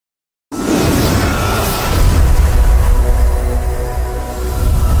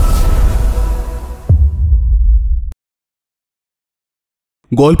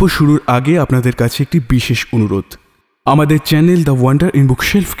গল্প শুরুর আগে আপনাদের কাছে একটি বিশেষ অনুরোধ। আমাদের channel the wonder in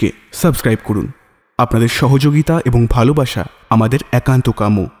বুকশেলফকে subscribe করুন। আপনাদের সহযোগিতা এবং ভালোবাসা আমাদের একান্ত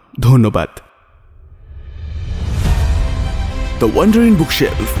কাম্য। ধন্যবাদ। দ্য ওয়ান্ডার ইন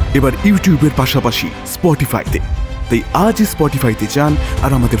বুকশেলফ এবার ইউটিউবের পাশাপাশি স্পটিফাইতে। তাই আজই স্পটিফাইতে যান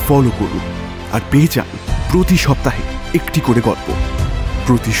আর আমাদের ফলো করুন, আর পেয়ে যান প্রতি সপ্তাহে একটি করে গল্প,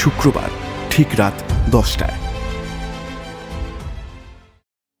 প্রতি শুক্রবার ঠিক রাত 10টায়।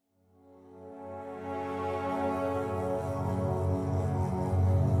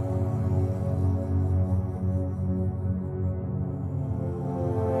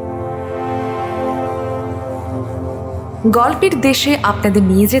 গল্পের দেশে আপনাদের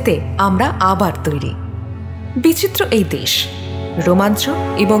নিয়ে যেতে আমরা আবার তৈরি। বিচিত্র এই দেশ রোমাঞ্চ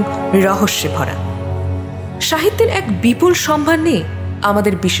এবং রহস্যে ভরা। সাহিত্যের এক বিপুল সম্ভার নিয়ে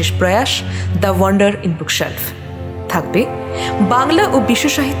আমাদের বিশেষ প্রয়াস দ্য ওয়ান্ডার ইন বুকশেলফ। থাকবে বাংলা ও বিশ্ব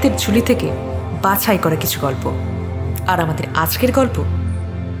সাহিত্যের ঝুলি থেকে বাছাই করা কিছু গল্প। আর আমাদের আজকের গল্প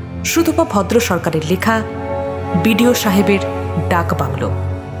সুতপা ভদ্র সরকারের লেখা বিডিও সাহেবের ডাকবাংলো।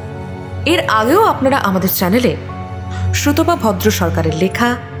 এর আগেও আপনারা আমাদের চ্যানেলে সুতপা ভদ্র সরকারের লেখা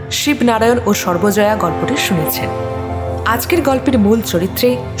শিবনারায়ণ ও সর্বজয়া গল্পটি শুনেছেন। আজকের গল্পের মূল চরিত্রে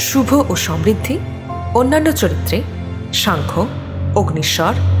শুভ ও সমৃদ্ধি, অন্যান্য চরিত্রে সাংখ্য,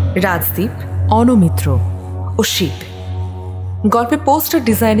 অগ্নিশ্বর, রাজদীপ, অনমিত্র ও শিব। গল্পে পোস্টার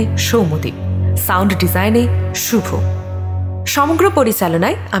ডিজাইনে সৌমদীপ, সাউন্ড ডিজাইনে শুভ, সমগ্র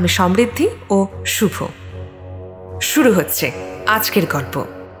পরিচালনায় আমি সমৃদ্ধি ও শুভ। শুরু হচ্ছে আজকের গল্প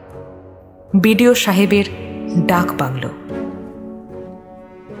বিডিও সাহেবের ডাকবাংলো।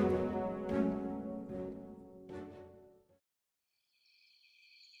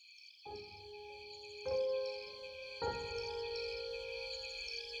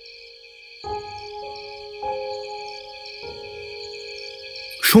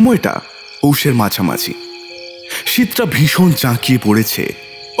 সময়টা পৌষের মাঝামাঝি। শীতটা ভীষণ জাঁকিয়ে পড়েছে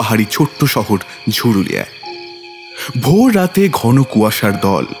পাহাড়ি ছোট্ট শহর ঝুরুলিয়ায়। ভোর রাতে ঘন কুয়াশার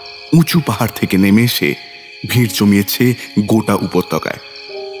দল উঁচু পাহাড় থেকে নেমে এসে ভিড় জমিয়েছে গোটা উপত্যকায়।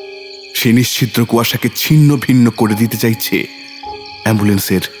 সে নিশ্ছিদ্র কুয়াশাকে ছিন্ন ভিন্ন করে দিতে চাইছে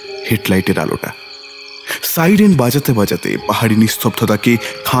অ্যাম্বুলেন্সের হেডলাইটের আলোটা। সাইরেন বাজাতে বাজাতে পাহাড়ি নিস্তব্ধতাকে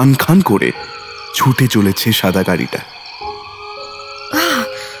খান খান করে ছুটে চলেছে সাদা গাড়িটা।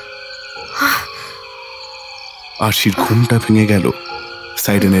 আরশির ঘুমটা ভেঙে গেল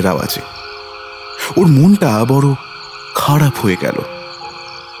সাইরেনের আওয়াজে। ওর মনটা বড় খারাপ হয়ে গেল।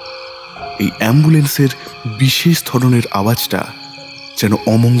 এই অ্যাম্বুলেন্সের বিশেষ ধরনের আওয়াজটা যেন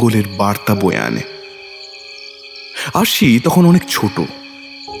অমঙ্গলের বার্তা বয়ে আনে। আরশি তখন অনেক ছোট।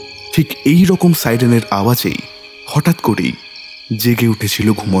 ঠিক এই রকম সাইরেনের আওয়াজেই হঠাৎ করেই জেগে উঠেছিল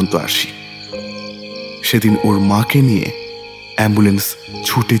ঘুমন্ত আরশি। সেদিন ওর মাকে নিয়ে অ্যাম্বুলেন্স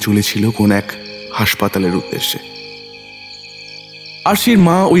ছুটে চলেছিল কোন এক হাসপাতালের উদ্দেশ্যে। আরশির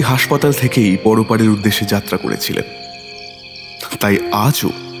মা ওই হাসপাতাল থেকেই পরপারের উদ্দেশ্যে যাত্রা করেছিলেন। তাই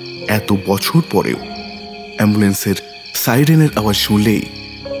আজও এত বছর পরেও অ্যাম্বুলেন্সের সাইরেনের আওয়াজ শুনলেই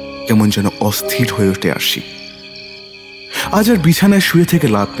কেমন যেন অস্থির হয়ে ওঠে আরশি। আজ আর বিছানায় শুয়ে থেকে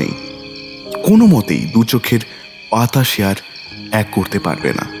লাভ নেই। কোনো মতেই দু চোখের পাতা সে আর এক করতে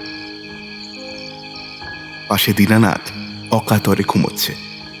পারবে না। পাশে দীনানাথ অকাতরে ঘুমোচ্ছে।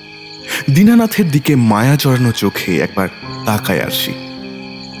 দীনানাথের দিকে মায়া জড়ানো চোখে একবার তাকায় আরশি।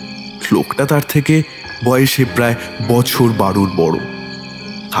 লোকটা তার থেকে বয়সে প্রায় বছর 12 বড়।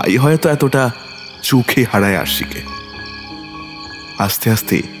 তাই হয়তো এতটা চোখে হারায় আরশিকে। আস্তে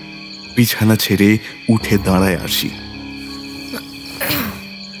আস্তে বিছানা ছেড়ে উঠে দাঁড়ায় আরশি।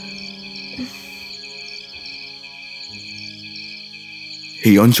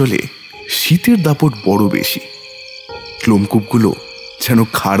 এই অঞ্চলে শীতের দাপট বড় বেশি। লোমকূপগুলো যেন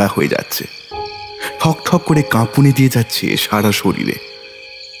খাড়া হয়ে যাচ্ছে। ঠক ঠক করে কাঁপুনি দিয়ে যাচ্ছে সারা শরীরে।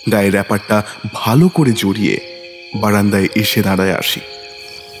 গায়ের ব্যাপারটা ভালো করে জড়িয়ে বারান্দায় এসে দাঁড়ায় আরশি।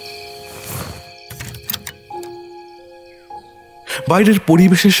 বাইরের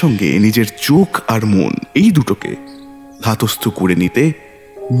পরিবেশের সঙ্গে নিজের চোখ আর মন এই দুটোকে ধাতস্থ করে নিতে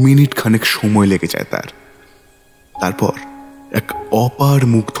মিনিট খানেক সময় লেগে যায় তার। তারপর এক অপার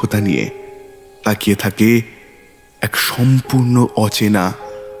মুগ্ধতা নিয়ে তাকিয়ে থাকে এক সম্পূর্ণ অচেনা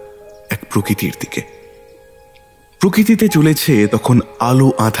এক প্রকৃতির দিকে। প্রকৃতিতে চলেছে তখন আলো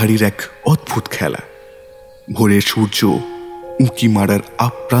আঁধারির এক অদ্ভুত খেলা। ভোরের সূর্য উঁকি মারার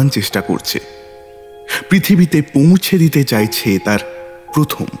আপ্রাণ চেষ্টা করছে। পৃথিবীতে পৌঁছে দিতে চাইছে তার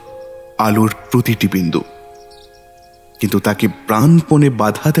প্রথম আলোর প্রতিটি বিন্দু, কিন্তু তাকে প্রাণপণে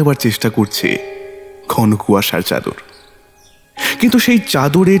বাধা দেওয়ার চেষ্টা করছে ঘন কুয়াশার চাদর। কিন্তু সেই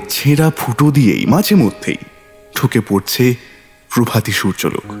চাদরের ছেঁড়া ফুটো দিয়েই মাঝে মধ্যেই ঢুকে পড়ছে প্রভাতী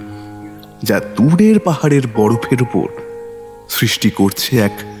সূর্যলোক, যা দূরের পাহাড়ের বরফের উপর সৃষ্টি করছে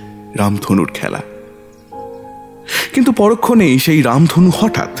এক রামধনুর খেলা। কিন্তু পরক্ষণেই সেই রামধনু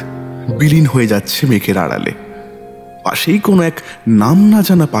হঠাৎ বিলীন হয়ে যাচ্ছে মেঘের আড়ালে। পাশেই কোনো এক নাম না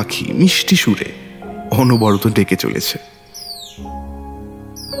জানা পাখি মিষ্টি সুরে অনবরত ডেকে চলেছে।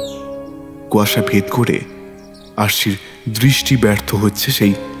 কুয়াশা ভেদ করে আরশির দৃষ্টি ব্যর্থ হচ্ছে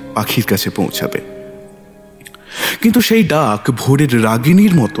সেই পাখির কাছে পৌঁছাবে, কিন্তু সেই ডাক ভোরের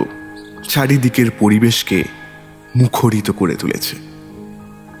রাগিনীর মতো চারিদিকের পরিবেশকে মুখরিত করে তুলেছে।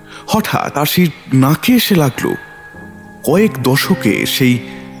 হঠাৎ আরশির নাকে এসে লাগলো কয়েক দশকে সেই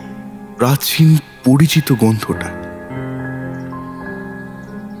প্রাচীন পরিচিত গন্ধটা,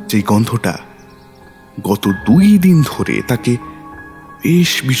 যেই গন্ধটা গত 2 দিন ধরে তাকে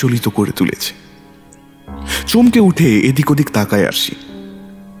বেশ বিচলিত করে তুলেছে। চমকে উঠে এদিক ওদিক তাকায় আরশি।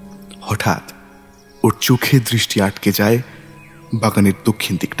 হঠাৎ ওর চোখে দৃষ্টি আটকে যায় বাগানের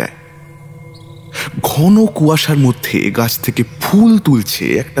দক্ষিণ দিকটায়। ঘন কুয়াশার মধ্যে গাছ থেকে ফুল তুলছে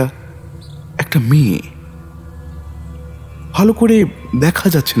একটা মেয়ে। ভালো করে দেখা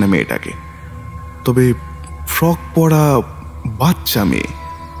যাচ্ছে না মেয়েটাকে, তবে ফ্রক পরা বাচ্চা মেয়ে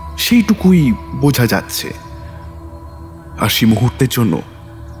সেইটুকুই বোঝা যাচ্ছে। আরশি মুহূর্তের জন্য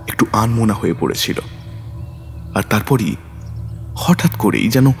একটু আনমনা হয়ে পড়েছিল, আর তারপরই হঠাৎ করেই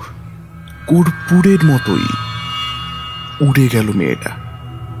যেন কর্পূরের মতোই উড়ে গেল মেয়েটা।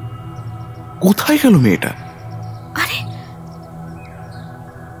 কোথায় গেল মেয়েটা?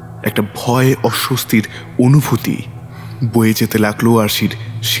 একটা ভয় অস্বস্তির অনুভূতি বয়ে যেতে লাগলো আরশির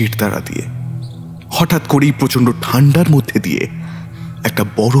শিরদাঁড়া দিয়ে। হঠাৎ করেই প্রচন্ড ঠান্ডার মধ্যে দিয়ে একটা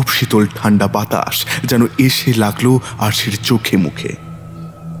বরফ শীতল ঠান্ডা বাতাস যেন এসে লাগলো আরশির চোখে মুখে।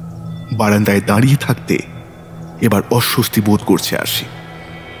 বারান্দায় দাঁড়িয়ে থাকতে এবার অস্বস্তি বোধ করছে আরশি।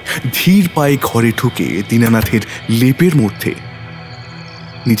 ধীর পায়ে ঘরে ঢুকে দীনানাথের লেপের মধ্যে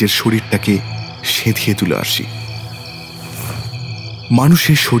নিজের শরীরটাকে সেঁধিয়ে তুলে আরশি।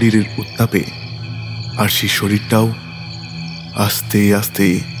 মানুষের শরীরের উত্তাপে আরশির শরীরটাও আস্তে আস্তে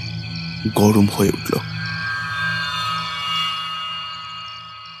গরম হয়ে উঠল।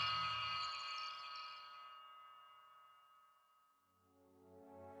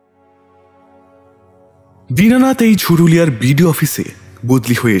 দীনানাথ এই ঝুরুলিয়ার বিডিও অফিসে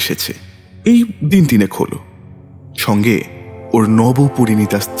বদলি হয়ে এসেছে এই 3 দিনেক হলো। সঙ্গে ওর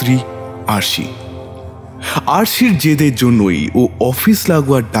নবপরিণীতা স্ত্রী আরশি। আরশির জেদের জন্যই ও অফিস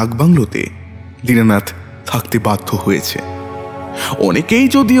লাগোয়া ডাকবাংলোতে দীনানাথ থাকতে বাধ্য হয়েছে। অনেকেই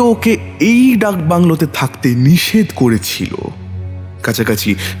যদিও ওকে এই ডাকবাংলোতে থাকতে নিষেধ করেছিল। কাছাকাছি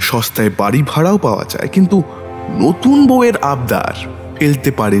সস্তায় বাড়ি ভাড়াও পাওয়া যায়, কিন্তু নতুন বউয়ের আবদার ফেলতে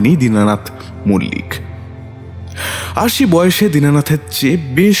পারেনি দীনানাথ মল্লিক। আরশি বয়সে দীনানাথের চেয়ে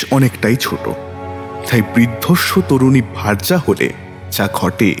বেশ অনেকটাই ছোট, তাই বৃদ্ধস্ব তরুণী ভার্যা হলে যা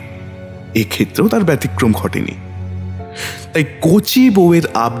ঘটে এক্ষেত্রেও তার ব্যতিক্রম ঘটেনি। তাই কচি বউয়ের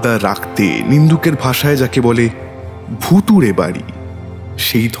আবদার রাখতে নিন্দুকের ভাষায় যাকে বলে ভুতুড়ে বাড়ি,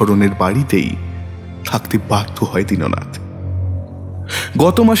 সেই ধরনের বাড়িতেই থাকতে বাধ্য হয় দীননাথ।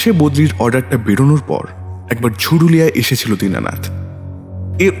 গত মাসে বদলির অর্ডারটা বেরোনোর পর একবার ঝুরুলিয়ায় এসেছিল দীননাথ।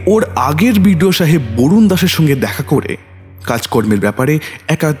 ওর আগের বিডিও সাহেব বরুণ দাসের সঙ্গে দেখা করে কাজকর্মের ব্যাপারে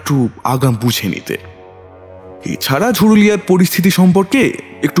একাট্টু আগাম বুঝে নিতে। এছাড়া ঝুরুলিয়ার পরিস্থিতি সম্পর্কে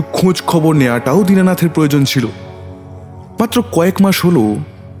একটু খোঁজ খবর নেওয়াটাও দীননাথের প্রয়োজন ছিল। মাত্র কয়েক মাস হলো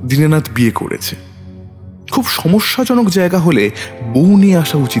দীননাথ বিয়ে করেছে। খুব সমস্যাজনক জায়গা হলে বউ নিয়ে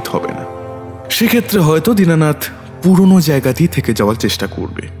আসা উচিত হবে না। সেক্ষেত্রে হয়তো দীননাথ পুরনো জায়গাতেই থেকে যাওয়ার চেষ্টা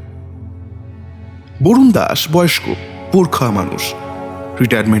করবে। বরুণ দাস বয়স্ক পোরখা মানুষ,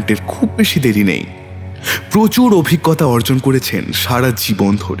 রিটায়ারমেন্টের খুব বেশি দেরি নেই। প্রচুর অভিজ্ঞতা অর্জন করেছেন সারা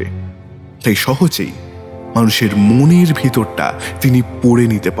জীবন ধরে, তাই সহজেই মানুষের মনের ভিতরটা তিনি পড়ে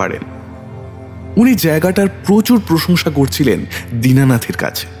নিতে পারেন। উনি জায়গাটার প্রচুর প্রশংসা করছিলেন দীনানাথের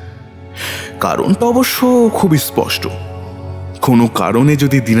কাছে। কারণটা অবশ্য খুবই স্পষ্ট। কোনো কারণে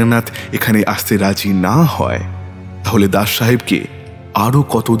যদি দীনানাথ এখানে আসতে রাজি না হয়, তাহলে দাস সাহেবকে আরো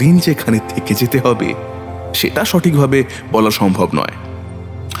কতদিন যে এখানে থেকে যেতে হবে সেটা সঠিকভাবে বলা সম্ভব নয়।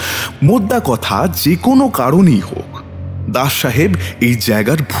 মোদ্দা কথা, যে কোনো কারণেই হোক দাস সাহেব এই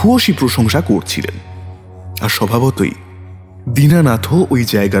জায়গার ভূয়সী প্রশংসা করছিলেন, আর স্বভাবতই দীনানাথও ওই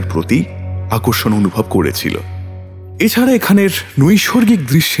জায়গার প্রতি আকর্ষণ অনুভব করেছিল। এছাড়া এখানের নৈসর্গিক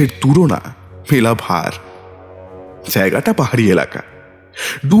দৃশ্যের তুলনা মেলা ভার। জায়গাটা পাহাড়ি এলাকা,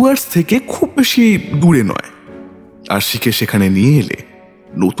 ডুয়ার্স থেকে খুব বেশি দূরে নয়। আরশিকে সেখানে নিয়ে এলে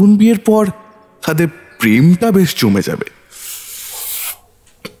নতুন বিয়ের পর তাদের প্রেমটা বেশ জমে যাবে।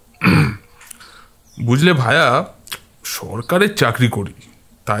 বুঝলে ভায়া, সরকারের চাকরি করি,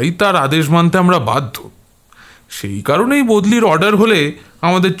 তাই তার আদেশ মানতে আমরা বাধ্য। সেই কারণেই বদলির অর্ডার হলে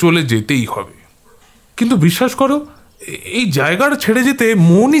আমাদের চলে যেতেই হবে। কিন্তু বিশ্বাস করো, এই জায়গাটা ছেড়ে যেতে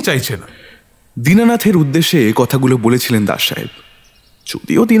মনই চাইছে না। দীনানাথের উদ্দেশ্যে কথাগুলো বলেছিলেন দাস সাহেব।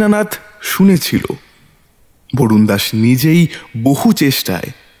 যদিও দীনানাথ শুনেছিল বরুণ দাস নিজেই বহু চেষ্টায়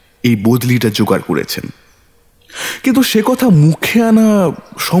এই বদলিটা জোগাড় করেছেন, কিন্তু সে কথা মুখে আনা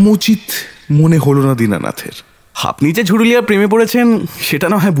সমুচিত মনে হলো না দীনানাথের। আপনি যে ঝুরুলিয়া প্রেমে পড়েছেন সেটা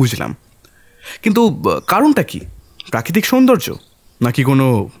না হয় বুঝলাম, কিন্তু কারণটা কি? প্রাকৃতিক সৌন্দর্য, নাকি কোনো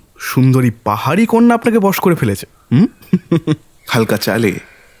সুন্দরী পাহাড়ি কন্যা আপনাকে বশ করে ফেলেছে? হালকা চালে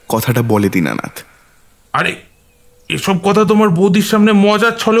কথাটা বলে দীনানাথ। আরে এসব কথা তোমার বৌদির সামনে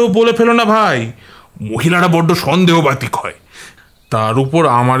মজার ছলেও বলে ফেলো না ভাই, মহিলারা বড্ড সন্দেহবাতিক হয়। তার উপর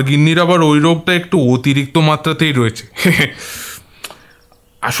আমার গিন্নির আবার ওই রোগটা একটু অতিরিক্ত মাত্রাতেই রয়েছে।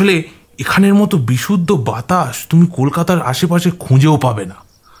 আসলে এখানের মতো বিশুদ্ধ বাতাস তুমি কলকাতার আশেপাশে খুঁজেও পাবে না।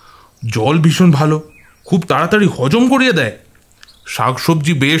 জল ভীষণ ভালো, খুব তাড়াতাড়ি হজম করিয়ে দেয়,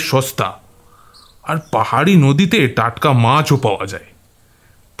 শাকসবজি বেশ সস্তা, আর পাহাড়ি নদীতে টাটকা মাছও পাওয়া যায়।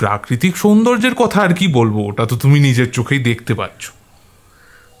 প্রাকৃতিক সৌন্দর্যের কথা আর কি বলবো, ওটা তো তুমি নিজের চোখেই দেখতে পাচ্ছ।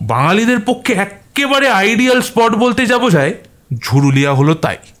 বাঙালিদের পক্ষে একেবারে আইডিয়াল স্পট বলতে যাবো যায় ঝুরুলিয়া হলো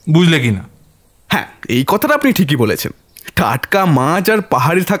তাই, বুঝলে কিনা? হ্যাঁ, এই কথাটা আপনি ঠিকই বলেছেন। টাটকা মাছ আর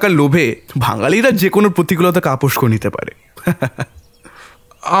পাহাড়ে থাকার লোভে বাঙালিরা যে কোনো প্রতিকূলতাকে আপোষ করে নিতে পারে।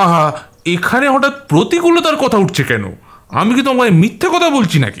 আহা, এখানে হঠাৎ প্রতিকূলতার কথা উঠছে কেন? আমি কি তোমায় মিথ্যে কথা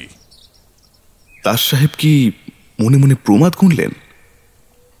বলছি নাকি? দাস সাহেব কি মনে মনে প্রমাদ গুনলেন?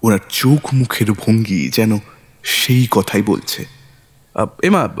 ওনার চোখ মুখের ভঙ্গি যেন সেই কথাই বলছে।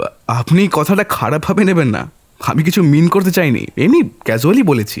 এমা, আপনি কথাটা খারাপভাবে নেবেন না, আমি কিছু মিন করতে চাইনি, এমনি ক্যাজুয়ালি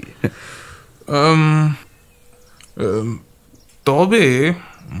বলেছি। তবে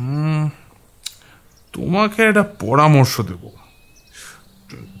তোমাকে একটা পরামর্শ দেব।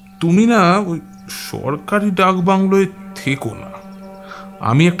 তুমি না ওই সরকারি ডাকবাংলোয় থেকো না,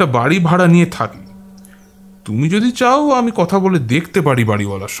 আমি একটা বাড়ি ভাড়া নিয়ে থাকি। তুমি যদি চাও আমি কথা বলে দেখতে পারি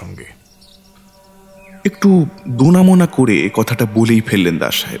বাড়িওয়ালার সঙ্গে। একটু দোনামোনা করে কথাটা বলেই ফেললেন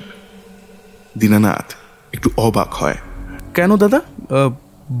দাস সাহেব। দীনানাথ একটু অবাক হয়। কেন দাদা,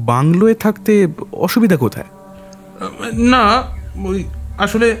 বাংলোয় থাকতে অসুবিধা কোথায়? না, ওই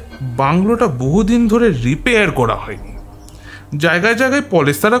আসলে বাংলোটা বহুদিন ধরে রিপেয়ার করা হয়নি, জায়গায় জায়গায়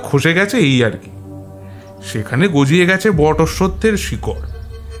পলেস্তারা খসে গেছে, এই আর কি। সেখানে গজিয়ে গেছে বট অশ্বত্থের শিকড়।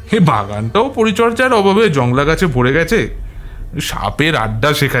 এ বাগানটাও পরিচর্যার অভাবে জংলা গাছে ভরে গেছে, সাপের আড্ডা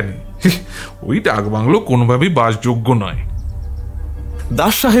সেখানে। ওই ডাকবাংলো কোনোভাবেই বাসযোগ্য নয়।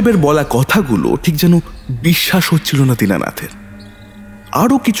 দাস সাহেবের বলা কথাগুলো ঠিক যেন বিশ্বাস হচ্ছিল না দীনানাথের।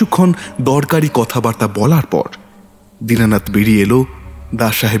 আরো কিছুক্ষণ দরকারি কথাবার্তা বলার পর দীনানাথ বেরিয়ে এলো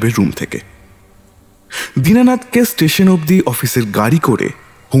দাস সাহেবের রুম থেকে। দীনানাথকে স্টেশন অবধি অফিসের গাড়ি করে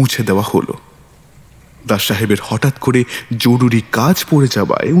পৌঁছে দেওয়া হলো। দাস সাহেবের হঠাৎ করে জরুরি কাজ পড়ে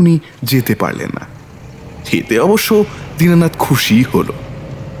যাওয়ায় উনি যেতে পারলেন না। এতে অবশ্য দীনানাথ খুশি হলো,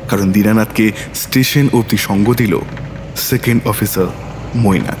 কারণ দীনানাথকে স্টেশন অবধি সঙ্গ দিল সেকেন্ড অফিসার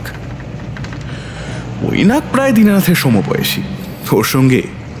মৈনাক। মৈনাক প্রায় দীনানাথের সমবয়সী। ওর সঙ্গে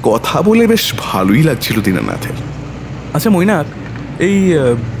কথা বলে বেশ ভালোই লাগছিল দীনানাথের। আচ্ছা মৈনাক, এই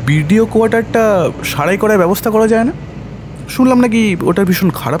বিডিও কোয়ার্টারটা সারাই করার ব্যবস্থা করা যায় না? শুনলাম নাকি ওটার ভীষণ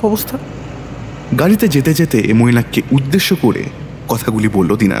খারাপ অবস্থা। গাড়িতে যেতে যেতে মৈনাককে উদ্দেশ্য করে কথাগুলি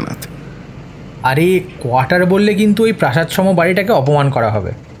বলল দীনানাথ। আরে কোয়ার্টার বললে কিন্তু ওই প্রাসাদসম বাড়িটাকে অপমান করা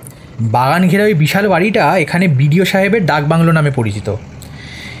হবে। বাগান ঘেরা ওই বিশাল বাড়িটা এখানে বিডিও সাহেবের ডাকবাংলো নামে পরিচিত।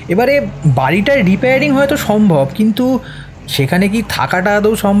 এবারে বাড়িটার রিপেয়ারিং হয়তো সম্ভব, কিন্তু সেখানে কি থাকাটা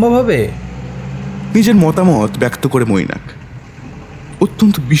আদৌ সম্ভব হবে? নিজের মতামত ব্যক্ত করে মৈনাক।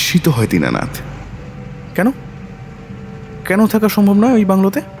 অত্যন্ত বিস্মিত হয় দীনানাথ। কেন কেন থাকা সম্ভব নয় ওই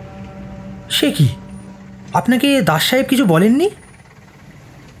বাংলোতে? সে কি, আপনাকে দাস সাহেব কিছু বলেননি?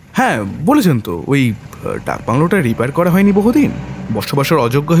 হ্যাঁ বলেছেন তো, ওই ডাকবাংলোটা রিপেয়ার করা হয়নি বহুদিন, বসবাসের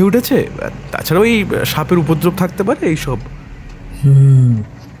অযোগ্য হয়ে উঠেছে, তাছাড়া ওই সাপের উপদ্রব থাকতে পারে এইসব।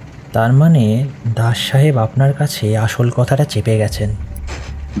 তার মানে দাস সাহেব আপনার কাছে আসল কথাটা চেপে গেছেন।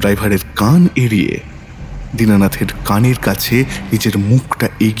 ড্রাইভারের কান এড়িয়ে দীনানাথের কানের কাছে নিজের মুখটা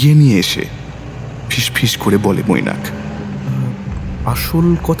এগিয়ে নিয়ে এসে ফিসফিস করে বলে মৈনাক। আসল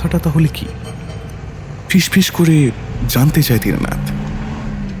কথাটা তাহলে কি? ফিসফিস করে জানতে চায় দীনানাথ।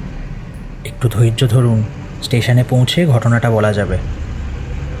 একটু ধৈর্য ধরুন, স্টেশনে পৌঁছে ঘটনাটা বলা যাবে।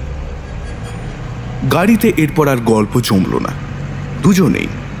 গাড়িতে এরপর আর গল্প জমল না। দুজনেই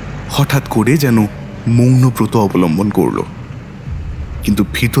হঠাৎ করে যেন মৌনব্রত অবলম্বন করল, কিন্তু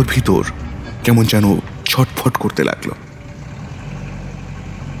ভিতর ভিতর কেমন যেন ছটফট করতে লাগলো।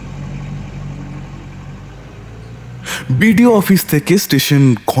 বিডিও অফিস থেকে স্টেশন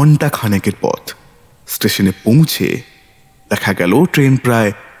ঘন্টা খানেকের পথ। স্টেশনে পৌঁছে দেখা গেল ট্রেন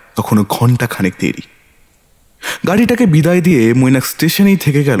প্রায় তখনও ঘণ্টাখানেক দেরি। গাড়িটাকে বিদায় দিয়ে মৈনাক স্টেশনেই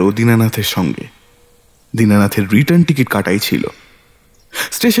থেকে গেল দীনানাথের সঙ্গে। দীনানাথের রিটার্ন টিকিট কাটাই ছিল।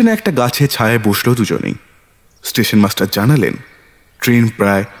 স্টেশনে একটা গাছের ছায়ায় বসলো দুজনেই। স্টেশন মাস্টার জানালেন ট্রেন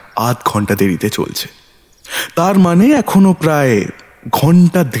প্রায় আধ ঘন্টা দেরিতে চলছে, তার মানে এখনো প্রায়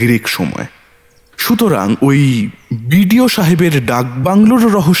ঘন্টা দেড়েক সময়। সুতরাং ওই বিডিও সাহেবের ডাকবাংলোর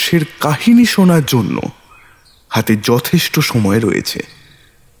রহস্যের কাহিনী শোনার জন্য হাতে যথেষ্ট সময় রয়েছে।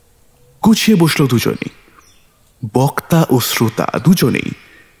 গুছিয়ে বসলো দুজনেই। বক্তা ও শ্রোতা দুজনেই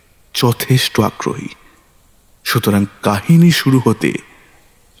যথেষ্ট আগ্রহী। সুতরাং কাহিনী শুরু হতে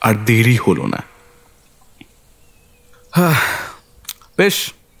আর দেরি হলো না। বেশ,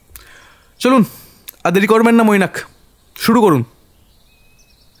 চলুন, আর দেরি করবেন না মৈনাক, শুরু করুন।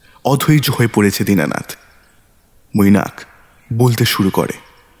 অধৈর্য হয়ে পড়েছে দীনানাথ। মৈনাক বলতে শুরু করে,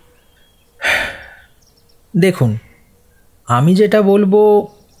 দেখুন, আমি যেটা বলবো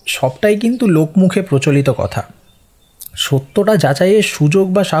সবটাই কিন্তু লোকমুখে প্রচলিত কথা। সত্যটা যাচাইয়ের সুযোগ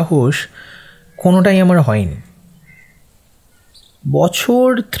বা সাহস কোনোটাই আমার হয়নি। বছর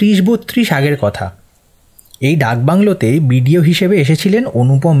 30-32 আগের কথা। এই ডাকবাংলোতে বিডিও হিসেবে এসেছিলেন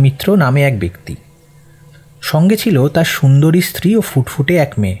অনুপম মিত্র নামে এক ব্যক্তি। সঙ্গে ছিল তার সুন্দরী স্ত্রী ও ফুটফুটে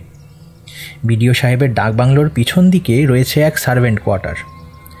এক মেয়ে। বিডিও সাহেবের ডাকবাংলোর পিছন দিকে রয়েছে এক সার্ভেন্ট কোয়ার্টার।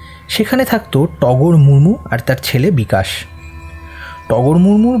 সেখানে থাকতো টগর মুর্মু আর তার ছেলে বিকাশ। টগর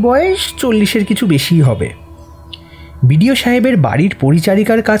মুর্মুর বয়স 40-এর কিছু বেশিই হবে। বিডিও সাহেবের বাড়ির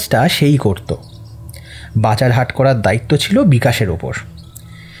পরিচারিকার কাজটা সেই করত। বাজার হাট করার দায়িত্ব ছিল বিকাশের ওপর।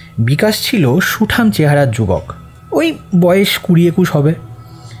 বিকাশ ছিল সুঠাম চেহারার যুবক, ওই বয়স 20-21 হবে।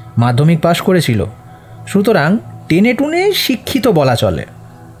 মাধ্যমিক পাশ করেছিল, সুতরাং টেনে টুনে শিক্ষিত বলা চলে।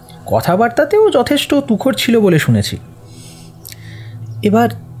 কথাবার্তাতেও যথেষ্ট তুখর ছিল বলে শুনেছি। এবার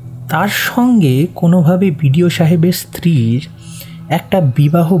তার সঙ্গে কোনোভাবে বিডিও সাহেবের স্ত্রীর একটা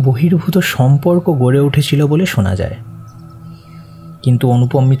বিবাহ বহির্ভূত সম্পর্ক গড়ে উঠেছিল বলে শোনা যায়। কিন্তু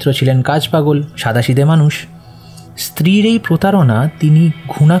অনুপম মিত্র ছিলেন কাজ পাগল, সাদাসিধে মানুষ। স্ত্রীর এই প্রতারণা তিনি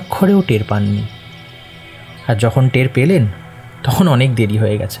ঘুণাক্ষরেও টের পাননি। আর যখন টের পেলেন তখন অনেক দেরি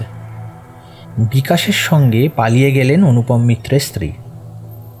হয়ে গেছে। বিকাশের সঙ্গে পালিয়ে গেলেন অনুপম মিত্রের স্ত্রী।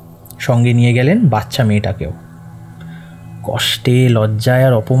 সঙ্গে নিয়ে গেলেন বাচ্চা মেয়েটাকেও। কষ্টে, লজ্জায়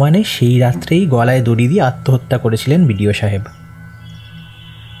আর অপমানে সেই রাত্রেই গলায় দড়ি দিয়ে আত্মহত্যা করেছিলেন বিডিও সাহেব।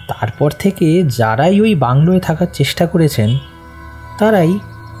 তারপর থেকে যারাই ওই বাংলোয় থাকার চেষ্টা করেছেন তারাই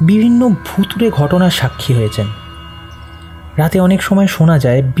বিভিন্ন ভুতুড়ে ঘটনার সাক্ষী হয়েছেন। রাতে অনেক সময় শোনা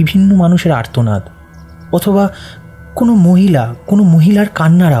যায় বিভিন্ন মানুষের আর্তনাদ, অথবা কোনো মহিলার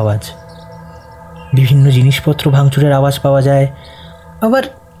কান্নার আওয়াজ। বিভিন্ন জিনিসপত্র ভাঙচুরের আওয়াজ পাওয়া যায়। আবার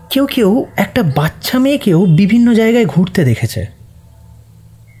কেউ কেউ একটা বাচ্চা মেয়েকেও বিভিন্ন জায়গায় ঘুরতে দেখেছে।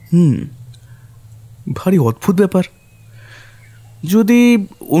 ভারী অদ্ভুত ব্যাপার। যদি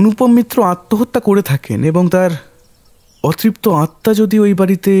অনুপম মিত্র আত্মহত্যা করে থাকেন এবং তার অতৃপ্ত আত্মা যদি ওই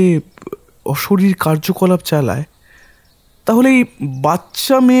বাড়িতে অশরীর কার্যকলাপ চালায়, তাহলে এই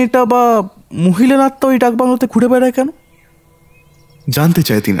বাচ্চা মেয়েটা বা মহিলার আত্মা ওই ডাকবাংলোতে ঘুরে বেড়ায় কেন? জানতে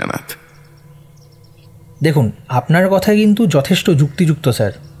চায় দীনানাথ। দেখুন, আপনার কথা কিন্তু যথেষ্ট যুক্তিযুক্ত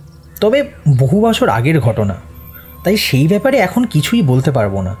স্যার, তবে বহু বছর আগের ঘটনা, তাই সেই ব্যাপারে এখন কিছুই বলতে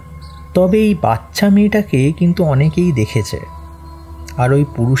পারবো না। তবে এই বাচ্চা মেয়েটাকে কিন্তু অনেকেই দেখেছে, আর ওই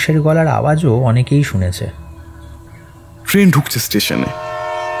পুরুষের গলার আওয়াজও অনেকেই শুনেছে। ট্রেন ঢুকছে স্টেশনে।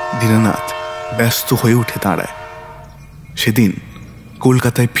 দীনানাথ ব্যস্ত হয়ে উঠে দাঁড়ায়। সেদিন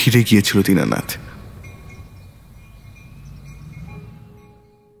কলকাতায় ফিরে গিয়েছিল দীনানাথ।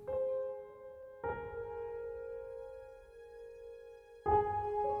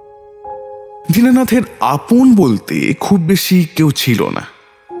 দীনানাথের আপন বলতে খুব বেশি কেউ ছিল না।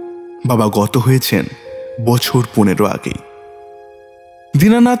 বাবা গত হয়েছেন বছর 15 আগেই।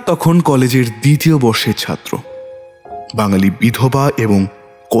 দীনানাথ তখন কলেজের 2য় বর্ষের ছাত্র। বাঙালি বিধবা এবং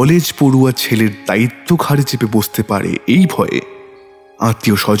কলেজ পড়ুয়া ছেলের দায়িত্ব ঘাড়ে চেপে বসতে পারে এই ভয়ে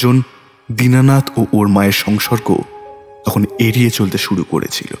আত্মীয় স্বজন দীনানাথ ও ওর মায়ের সংসর্গ তখন এড়িয়ে চলতে শুরু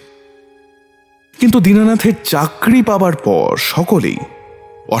করেছিল। কিন্তু দীনানাথের চাকরি পাবার পর সকলেই,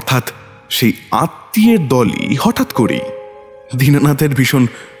 অর্থাৎ সেই আত্মীয়ের দলই হঠাৎ করেই দীনানাথের ভীষণ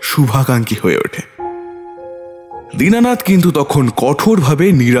শুভাকাঙ্ক্ষী হয়ে ওঠে। দীনানাথ কিন্তু তখন কঠোরভাবে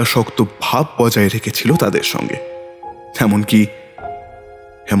নিরাসক্ত ভাব বজায় রেখেছিল তাদের সঙ্গে।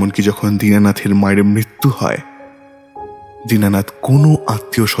 এমনকি যখন দীনানাথের মায়ের মৃত্যু হয়, দীনানাথ কোনো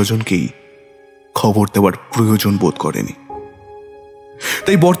আত্মীয় স্বজনকেই খবর দেওয়ার প্রয়োজন বোধ করেনি।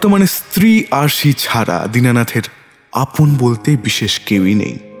 তাই বর্তমানে স্ত্রী আরশি ছাড়া দীনানাথের আপন বলতে বিশেষ কেউই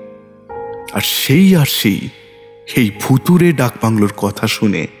নেই। আর সেই আরশি এই ভুতুরে ডাকবাংলোর কথা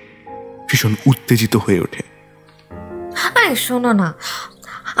শুনে ভীষণ উত্তেজিত হয়ে ওঠে। শোনো না,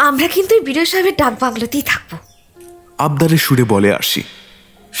 আমরা কিন্তু বিডিও সাহেবের ডাক বাংলোতেই থাকবো। আবদারের সুরে বলে আরশি।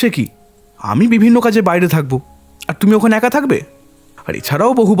 সে কি, আমি বিভিন্ন কাজে বাইরে থাকবো আর তুমি ওখানে একা থাকবে? আর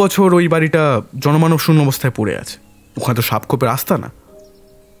এছাড়াও বহু বছর ওই বাড়িটা জনমানব শূন্য অবস্থায় পড়ে আছে, ওখানে তো সাপখোপের রাস্তা না।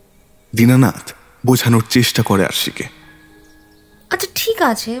 দীনানাথ বোঝানোর চেষ্টা করে আরশিকে। আচ্ছা ঠিক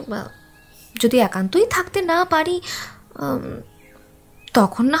আছে, যদি একান্তই থাকতে না পারি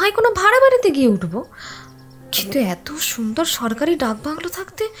তখন না হয় কোনো ভাড়া বাড়িতে গিয়ে উঠবো, কিন্তু এত সুন্দর সরকারি ডাক বাংলো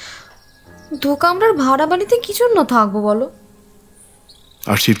থাকতে 2 কামরার ভাড়া বাড়িতে কি জন্য থাকবো বলো?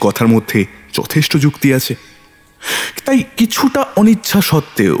 আরশির কথার মধ্যে যথেষ্ট যুক্তি আছে, তাই কিছুটা অনিচ্ছা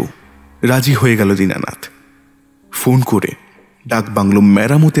সত্ত্বেও রাজি হয়ে গেল দীনানাথ। ফোন করে ডাক বাংলো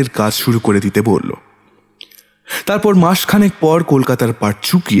মেরামতের কাজ শুরু করে দিতে বলল। তারপর মাসখানেক পর কলকাতার পাট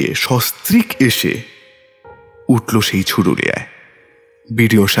চুকিয়ে সস্ত্রীক এসে উঠল সেই ছুরুলিয়ায়,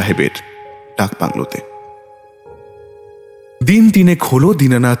 বিডিও সাহেবের ডাক বাংলোতে। দিন 3 হলো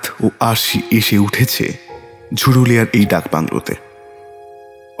দীনানাথ ও আরশি এসে উঠেছে ঝুরুলিয়ার এই ডাক বাংলোতে।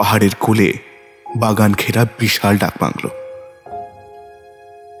 পাহাড়ের কোলে বাগান ঘেরা বিশাল ডাক বাংলো।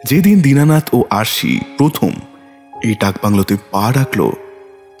 যেদিন দীনানাথ ও আরশি প্রথম এই ডাক বাংলোতে পা রাখল,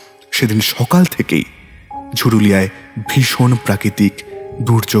 সেদিন সকাল থেকেই ঝুরুলিয়ায় ভীষণ প্রাকৃতিক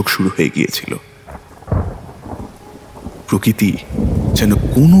দুর্যোগ শুরু হয়ে গিয়েছিল। প্রকৃতি যেন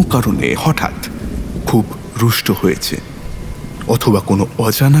কোনো কারণে হঠাৎ খুব রুষ্ট হয়েছে, অথবা কোনো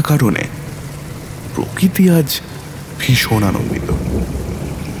অজানা কারণে প্রকৃতি আজ ভীষণ আনন্দিত।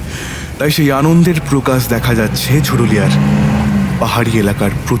 তাই সেই আনন্দের প্রকাশ দেখা যাচ্ছে ঝুরুলিয়ার পাহাড়ি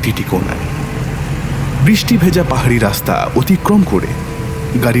এলাকার প্রতিটি কোণায়। বৃষ্টি ভেজা পাহাড়ি রাস্তা অতিক্রম করে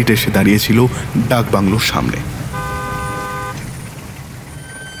গাড়িটা এসে দাঁড়িয়েছিল ডাক বাংলোর সামনে।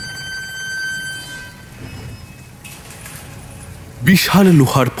 বিশাল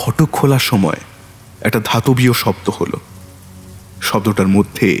লোহার ফটক খোলার সময় একটা ধাতবীয় শব্দ হলো। শব্দটার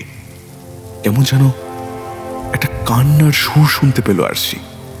মধ্যে কেমন যেন একটা কান্নার সুর শুনতে পেল আরশি।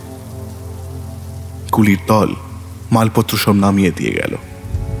 কুলির দল মালপত্র সব নামিয়ে দিয়ে গেল,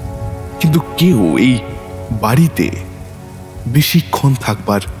 কিন্তু কেউ এই বাড়িতে বেশিক্ষণ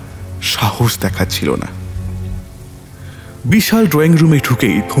থাকবার সাহস দেখাচ্ছিল না। বিশাল ড্রয়িং রুমে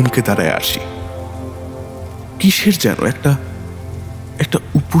ঢুকেই থমকে দাঁড়ায় আরশি। কিসের যেন একটা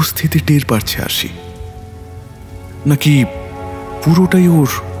উপস্থিতি টের পাচ্ছে আরশি, নাকি পুরোটাই ওর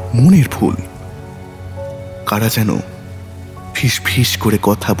মনের ভুল? কারা যেন ফিস ফিস করে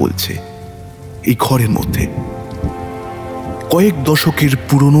কথা বলছে এই ঘরের মধ্যে। কয়েক দশকের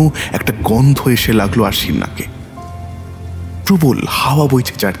পুরনো একটা গন্ধ এসে লাগলো আরশির নাকে। প্রবল হাওয়া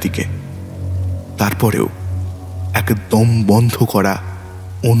বইছে চারদিকে, তারপরেও একদম বন্ধ করা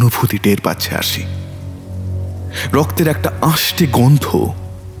অনুভূতি টের পাচ্ছে আরশি। রক্তের একটা আষ্টে গন্ধ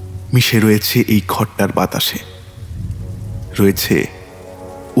মিশে রয়েছে এই ঘরটার বাতাসে, রয়েছে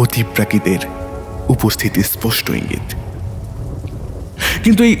অতিপ্রাকৃতের উপস্থিতির স্পষ্ট ইঙ্গিত।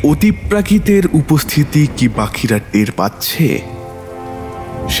 কিন্তু এই অতিপ্রাকৃতের উপস্থিতি কি বাকিরা টের পাচ্ছে?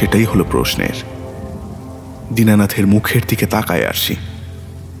 সেটাই হলো প্রশ্নের। দীনানাথের মুখের দিকে তাকায় আরশি,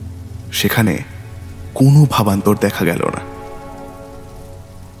 সেখানে কোনো ভাবান্তর দেখা গেল না।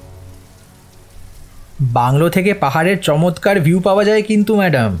 বাংলো থেকে পাহাড়ের চমৎকার ভিউ পাওয়া যায় কিন্তু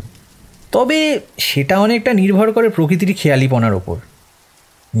ম্যাডাম, তবে সেটা অনেকটা নির্ভর করে প্রকৃতির খেয়ালিপনার ওপর।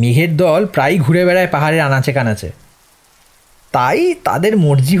 মেঘের দল প্রায় ঘুরে বেড়ায় পাহাড়ের আনাচে কানাচে, তাই তাদের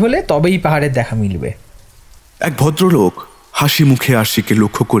মর্জি হলে তবেই পাহাড়ের দেখা মিলবে। এক ভদ্রলোক হাসি মুখে আরশিকে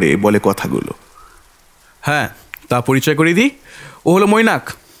লক্ষ্য করে বলে কথাগুলো। হ্যাঁ, তা পরিচয় করে দিই, ও হলো মৈনাক,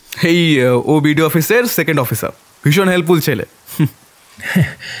 ও বিডিও অফিসের 2nd অফিসার, ভীষণ হেল্পফুল ছেলে।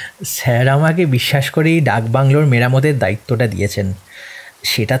 স্যার আমাকে বিশ্বাস করেই ডাক বাংলোর মেরামতের দায়িত্বটা দিয়েছেন,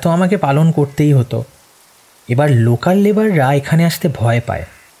 সেটা তো আমাকে পালন করতেই হতো। এবার লোকাল লেবাররা এখানে আসতে ভয় পায়,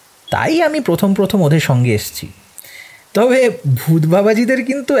 তাই আমি প্রথম ওদের সঙ্গে এসেছি। তবে ভূত বাবাজিদের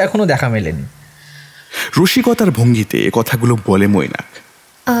কিন্তু এখনো দেখা মেলেনি। রসিকতার ভঙ্গিতে কথাগুলো বলে মৈনাক।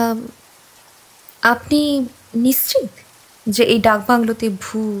 আপনি নিশ্চিত যে এই ডাক বাংলোতে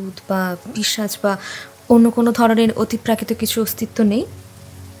ভূত বা পিশাচ বা অন্য কোনো ধরনের অতিপ্রাকৃত কিছু অস্তিত্ব নেই?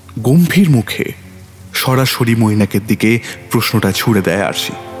 গম্ভীর মুখে সরাসরি মৈনাকের দিকে প্রশ্নটা ছুড়ে দেয়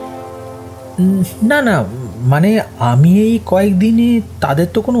আরশি। না, মানে আমি এই কয়েকদিনে তাদের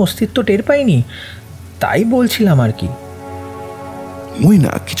তো কোনো অস্তিত্ব টের পাইনি, তাই বলছিলাম আর কি।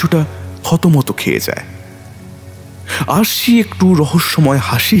 মৈনাক কিছুটা থতমত খেয়ে যায়। আরশি একটু রহস্যময়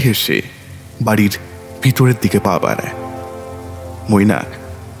হাসি হেসে বাড়ির ভিতরের দিকে পা বাড়ায়। মৈনাক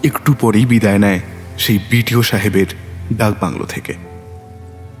একটু পরেই বিদায় নেয় সেই বিডিও সাহেবের ডাক বাংলো থেকে।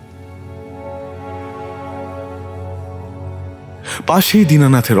 পাশেই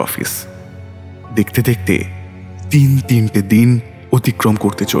দীনানাথের অফিস। দেখতে দেখতে 3 দিন অতিক্রম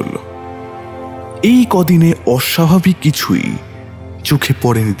করতে চলল। এই কদিনে অস্বাভাবিক কিছুই চোখে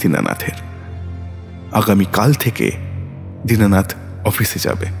পড়েনি দীনানাথের। আগামীকাল থেকে দীনানাথ অফিসে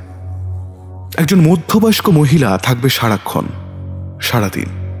যাবে। একজন মধ্যবয়স্ক মহিলা থাকবে সারাক্ষণ, সারাদিন।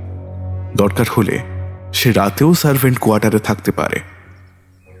 দরকার হলে সে রাতেও সার্ভেন্ট কোয়ার্টারে থাকতে পারে।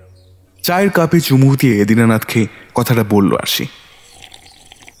 চায়ের কাপে চুমু দিয়ে দীনানাথকে কথাটা বলল আরশি।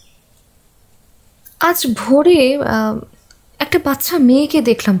 আজ ভোরে একটা বাচ্চা মেয়েকে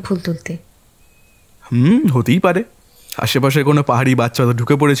দেখলাম ফুল তুলতে। হতেই পারে, আশেপাশে কোনো পাহাড়ি বাচ্চা তো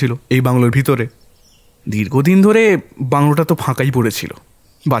ঢুকে পড়েছিল এই বাংলোর ভিতরে। দীর্ঘদিন ধরে বাংলোটা তো ফাঁকাই পড়েছিল,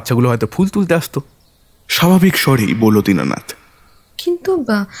 বাচ্চাগুলো হয়তো ফুল তুলতে আসতো। স্বাভাবিক স্বরেই বলল দীনানাথ। কিন্তু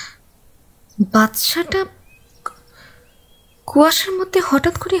বাচ্চাটা কুয়াশার মধ্যে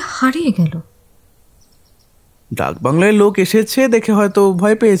হঠাৎ করে হারিয়ে গেল। ডাক বাংলায় লোক এসেছে দেখে হয়তো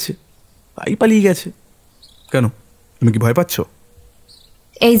ভয় পেয়েছে, তাই পালিয়ে গেছে। কেন, তুমি কি ভয় পাচ্ছ?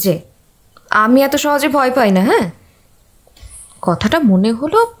 এই যে, আমি এত সহজে ভয় পাই না। হ্যাঁ, কথাটা মনে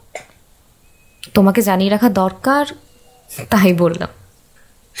হলো তোমাকে জানিয়ে রাখা দরকার, তাই বললাম।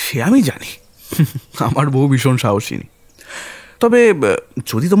 সে আমি জানি, আমার বউ ভীষণ সাহসিনী। তবে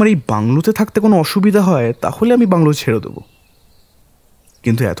যদি তোমার এই বাংলোতে থাকতে কোনো অসুবিধা হয় তাহলে আমি বাংলো ছেড়ে দেবো।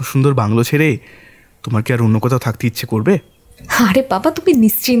 কিন্তু এত সুন্দর বাংলো ছেড়ে তোমার কি আর অন্য কোথাও থাকতে ইচ্ছে করবে? আরে বাবা, তুমি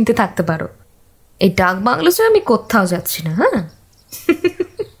নিশ্চিন্তে থাকতে পারো, এই ডাক বাংলো ছেড়ে আমি কোথাও যাচ্ছি না। হ্যাঁ,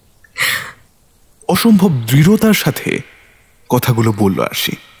 অসম্ভব দৃঢ়তার সাথে কথাগুলো বলল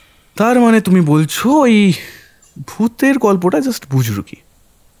আরশি। তার মানে তুমি বলছো এই ভূতের গল্পটা জাস্ট বুজরুকি?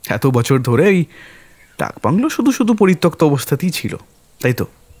 এত বছর ধরে এই ডাক বাংলো শুধু শুধু পরিত্যক্ত অবস্থাতেই ছিল, তাই তো?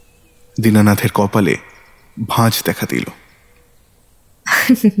 দীনানাথের কপালে ভাঁজ দেখা দিল।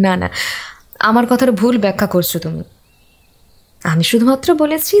 না না, আমার কথাটা ভুল ব্যাখ্যা করছো তুমি। আমি শুধুমাত্র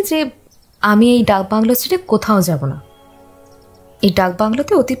বলেছি যে আমি এই ডাক বাংলো ছেড়ে কোথাও যাব না। এই ডাক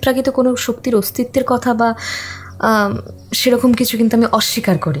বাংলোতে অতিপ্রাকৃত কোনো শক্তির অস্তিত্বের কথা বা সেরকম কিছু কিন্তু আমি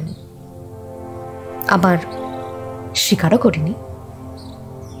অস্বীকার করিনি, আবার স্বীকারও করিনি।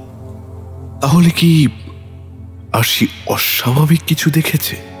 তাহলে কি আরশি অস্বাভাবিক কিছু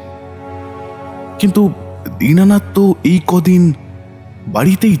দেখেছে? কিন্তু দীনানাথ তো এই কদিন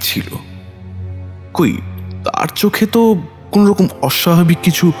বাড়িতেই ছিল, কই তার চোখে তো কোন রকম অস্বাভাবিক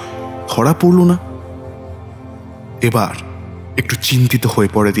কিছু ধরা পড়ল না। এবার একটু চিন্তিত হয়ে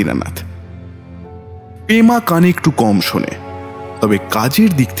পড়ে দীনানাথ। পেমা কানে একটু কম শোনে, তবে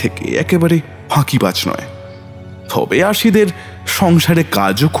কাজের দিক থেকে একেবারে ফাঁকিবাজ নয়। তবে আরশিদের সংসারে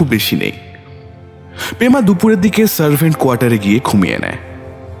কাজও খুব বেশি নেই। পেমা দুপুরের দিকে সার্ভেন্ট কোয়ার্টারে গিয়ে ঘুমিয়ে নেয়।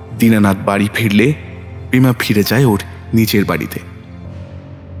 দীনানাথ বাড়ি ফিরলে পেমা ফিরে যায় ওর নিজের বাড়িতে।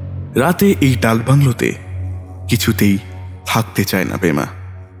 রাতে এই ডাকবাংলোতে কিছুতেই থাকতে চায় না পেমা।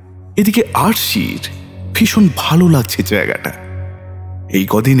 এদিকে আরশির ভীষণ ভালো লাগছে জায়গাটা। এই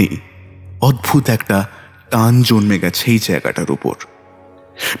কদিনেই অদ্ভুত একটা টান জন্মে গেছে এই জায়গাটার উপর,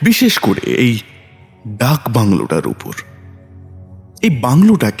 বিশেষ করে এই ডাক বাংলোটার উপর। এই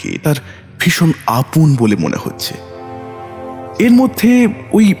বাংলোটাকে তার ভীষণ আপন বলে মনে হচ্ছে। এর মধ্যে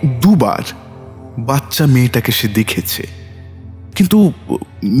ওই দুবার বাচ্চা মেয়েটাকে সে দেখেছে, কিন্তু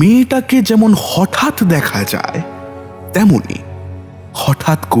মেয়েটাকে যেমন হঠাৎ দেখা যায় তেমনি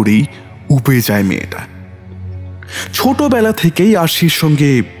হঠাৎ করেই উপে যায় মেয়েটা। ছোটবেলা থেকেই আরশির সঙ্গে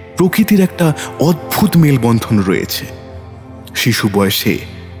প্রকৃতির একটা অদ্ভুত মেলবন্ধন রয়েছে। শিশু বয়সে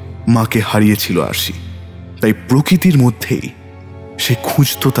মাকে হারিয়েছিল আরশি, তাই প্রকৃতির মধ্যেই সে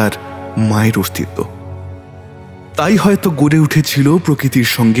খুঁজত তার মায়ের অস্তিত্ব। তাই হয়তো গড়ে উঠেছিল প্রকৃতির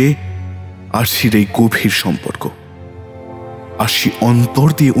সঙ্গে আরশির এই গভীর সম্পর্ক। আরশি অন্তর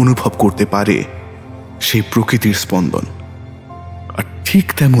দিয়ে অনুভব করতে পারে সেই প্রকৃতির স্পন্দন। আর ঠিক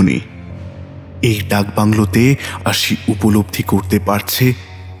তেমনি এই ডাক বাংলোতে আরশি উপলব্ধি করতে পারছে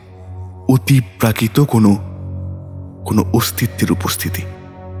অতিপ্রাকৃত কোনো অস্তিত্বের উপস্থিতি।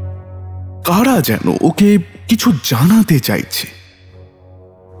 কারা যেন ওকে কিছু জানাতে চাইছে।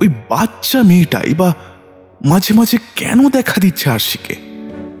 ওই বাচ্চা মেয়েটাই বা মাঝে মাঝে কেন দেখা দিচ্ছে আরশিকে?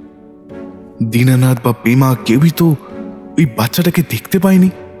 দীনানাথ বা পেমা কেউই তো ওই বাচ্চাটাকে দেখতে পায়নি।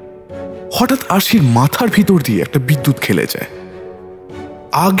 হঠাৎ আরশির মাথার ভিতর দিয়ে একটা বিদ্যুৎ খেলে যায়।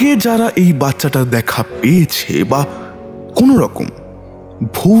 আগে যারা এই বাচ্চাটা দেখা পেয়েছে বা কোনো রকম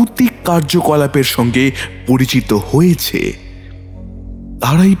ভৌতিক কার্যকলাপের সঙ্গে পরিচিত হয়েছে,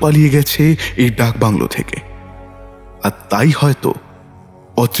 তারাই পালিয়ে গেছে এই ডাক বাংলো থেকে। আর তাই হয়তো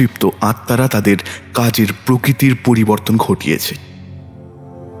অতৃপ্ত আত্মারা তাদের কাজের প্রকৃতির পরিবর্তন ঘটিয়েছে।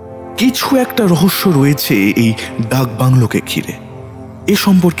 কিছু একটা রহস্য রয়েছে এই ডাক বাংলোকে ঘিরে, এ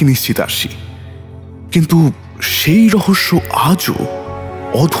সম্পর্কে নিশ্চিত আরশি। কিন্তু সেই রহস্য আজও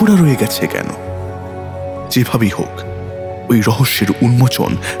অধরা রয়ে গেছে কেন? যেভাবেই হোক ওই রহস্যের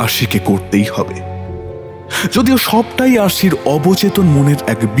উন্মোচন আরশিকে করতেই হবে। যদিও সবটাই আরশির অবচেতন মনের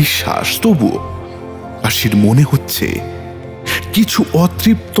এক বিশ্বাস, তবুও আরশির মনে হচ্ছে কিছু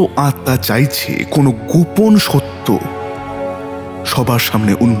অতৃপ্ত আত্মা চাইছে কোনো গোপন সত্য সবার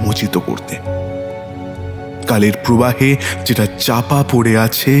সামনে উন্মোচিত করতে। কালের প্রবাহে যেটা চাপা পড়ে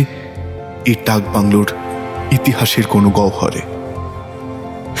আছে এই ডাকবাংলোর ইতিহাসের কোনো গহ্বরে।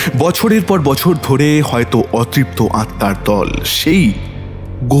 বছরের পর বছর ধরে হয়তো অতৃপ্ত আত্মার দল সেই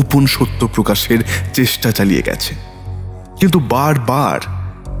গোপন সত্য প্রকাশের চেষ্টা চালিয়ে গেছে, কিন্তু বারবার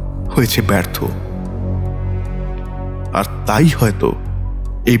হয়েছে ব্যর্থ। আর তাই হয়তো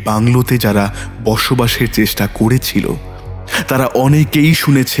এই বাংলোতে যারা বসবাসের চেষ্টা করেছিল তারা অনেকেই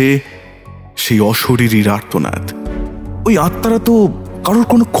শুনেছে সেই অশরীরীর আর্তনাদ। ওই আত্মারা তো কারোর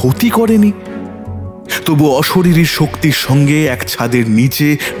কোনো ক্ষতি করেনি, তবু অশরীরীর শক্তির সঙ্গে এক ছাদের নিচে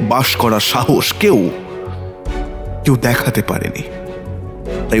বাস করার সাহস কেউ দেখাতে পারেনি।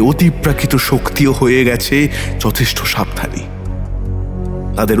 তাই অতিপ্রাকৃত শক্তিও হয়ে গেছে যথেষ্ট সাবধানী।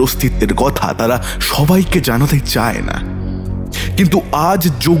 তাদের অস্তিত্বের কথা তারা সবাইকে জানাতে চায় না, কিন্তু আজ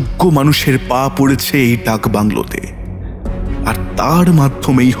যোগ্য মানুষের পা পড়েছে এই ডাকবাংলোতে, আর তার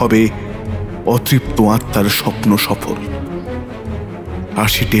মাধ্যমেই হবে অতৃপ্ত আত্মার স্বপ্ন সফল। আর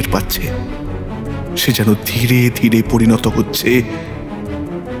সে টের পাচ্ছে সে যেন ধীরে ধীরে পরিণত হচ্ছে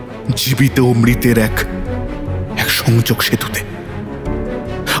জীবিত ও মৃতের এক সংযোগ সেতুতে।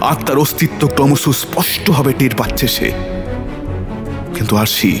 আত্মার অস্তিত্ব ক্রমশ স্পষ্টভাবে টের পাচ্ছে সে, কিন্তু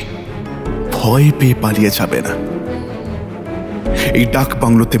আরশি ভয় পেয়ে পালিয়ে যাবে না। এই ডাক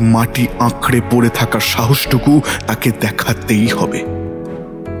বাংলোতে মাটি আঁকড়ে পড়ে থাকার সাহসটুকু তাকে দেখাতেই হবে,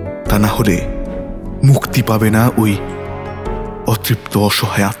 তা না হলে মুক্তি পাবে না ওই অতৃপ্ত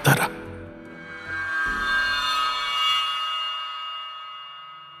অসহায় আত্মারা।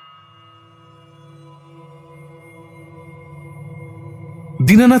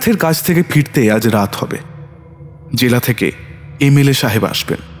 দীনানাথের কাছ থেকে ফিরতে আজ রাত হবে। জেলা থেকে এমএলএ সাহেব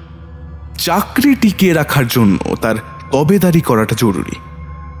আসবেন। চাকরি টিকিয়ে রাখার জন্য তার তবেদারি করাটা জরুরি।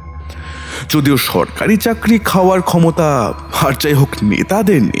 যদিও সরকারি চাকরি খাওয়ার ক্ষমতা আর যাই হোক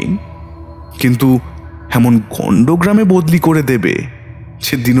নেতাদের নেই, কিন্তু এমন গণ্ডগ্রামে বদলি করে দেবে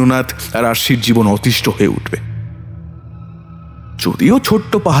যে দীননাথ আর আরশির জীবন অতিষ্ঠ হয়ে উঠবে। যদিও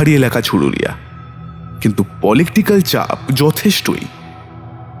ছোট্ট পাহাড়ি এলাকা চুরুলিয়া, কিন্তু পলিটিক্যাল চাপ যথেষ্টই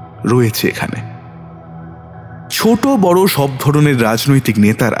রয়েছে এখানে। ছোট বড় সব ধরনের রাজনৈতিক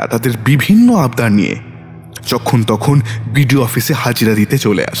নেতারা তাদের বিভিন্ন আবদার নিয়ে যখন তখন বিডিও অফিসে হাজিরা দিতে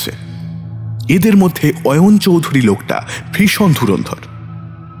চলে আসে। এদের মধ্যে অয়ন চৌধুরী লোকটা ভীষণ ধুরন্ধর।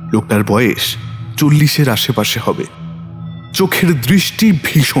 লোকটার বয়স 40-এর আশেপাশে হবে। চোখের দৃষ্টি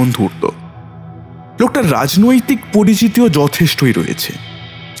ভীষণ ধূর্ত। লোকটার রাজনৈতিক পরিচিতিও যথেষ্টই রয়েছে,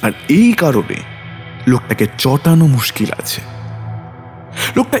 আর এই কারণে লোকটাকে চটানো মুশকিল আছে।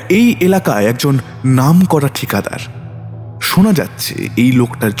 লোকটা এই এলাকায় একজন নামকরা ঠিকাদার। শোনা যাচ্ছে এই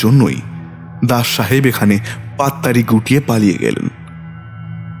লোকটার জন্যই দাস সাহেব এখানে পাত্তারি গুটিয়ে পালিয়ে গেলেন।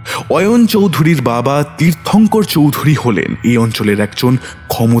 অয়ন চৌধুরীর বাবা তীর্থঙ্কর চৌধুরী হলেন এই অঞ্চলের একজন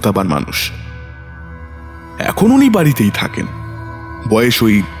ক্ষমতাবান মানুষ। এখন উনি বাড়িতেই থাকেন। বয়স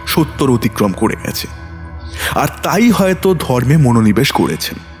ওই 70 অতিক্রম করে গেছে, আর তাই হয়তো ধর্মে মনোনিবেশ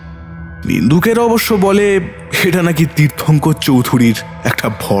করেছেন। নিন্দুকেরা অবশ্য বলে এটা নাকি তীর্থঙ্কর চৌধুরীর একটা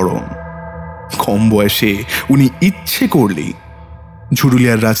ভরণ। কম বয়সে উনি ইচ্ছে করলেই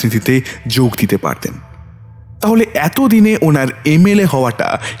ঝুরুলিয়ার রাজনীতিতে যোগ দিতে পারতেন। তাহলে এতদিনে ওনার এমএলএ হওয়াটা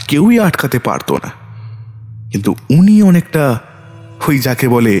কেউই আটকাতে পারত না। কিন্তু উনি অনেকটা ওই যাকে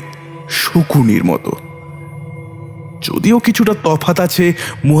বলে শকুনির মতো। যদিও কিছুটা তফাৎ আছে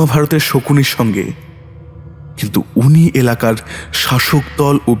মহাভারতের শকুনির সঙ্গে, কিন্তু উনি এলাকার শাসক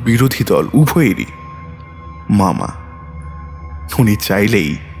দল ও বিরোধী দল উভয়েরই মামা। উনি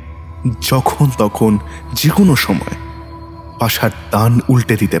চাইলেই যখন তখন যে কোনো সময় পাশার দান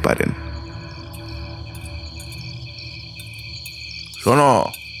উল্টে দিতে পারেন। শোনো,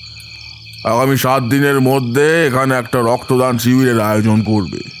 আগামী 7 দিনের মধ্যে এখানে একটা রক্তদান শিবিরের আয়োজন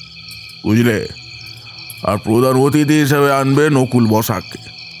করবে, বুঝলে? আর প্রধান অতিথি হিসেবে আনবে নকুল বসাককে।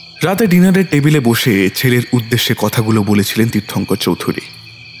 রাতে ডিনারের টেবিলে বসে ছেলের উদ্দেশ্যে কথাগুলো বলেছিলেন তীর্থঙ্কর চৌধুরী।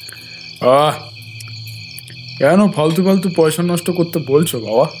 কেন ফালতু ফালতু পয়সা নষ্ট করতে বলছো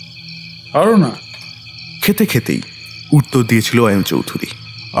বাবা? আরো না। খেতে খেতেই উত্তর দিয়েছিল অয়ন চৌধুরী।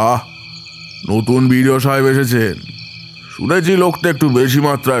 নতুন বিডিও সাহেব এসেছেন, শুনেছি লোকটা একটু বেশি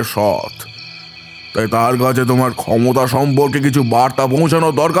মাত্রায় সৎ। তাই তার কাছে তোমার ক্ষমতা সম্পর্কে কিছু বার্তা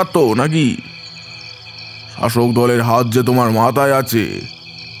পৌঁছানোর দরকার তো নাকি? শাসক দলের হাত যে তোমার মাথায় আছে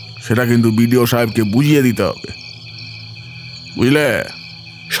সেটা কিন্তু বিডিও সাহেবকে বুঝিয়ে দিতে হবে, বুঝলে?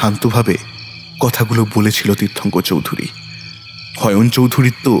 শান্তভাবে কথাগুলো বলেছিল তীর্থঙ্কর চৌধুরী। অয়ন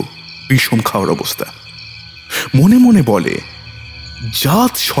চৌধুরীর তো বিষম খাওয়ার অবস্থা। মনে মনে বলে,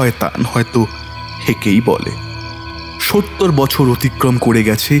 জাত শয়তান হয়তো হেকেই বলে। 70 বছর অতিক্রম করে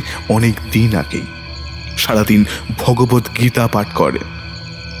গেছে অনেক দিন আগেই। সারাদিন ভগবত গীতা পাঠ করেন,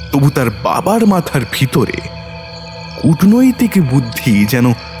 তবু তার বাবার মাথার ভিতরে কূটনৈতিক বুদ্ধি যেন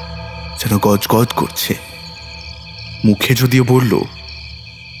গজগজ করছে। মুখে যদিও বলল,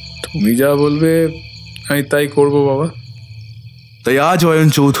 তুমি যা বলবে আমি তাই করব বাবা। তাই আজ অয়ন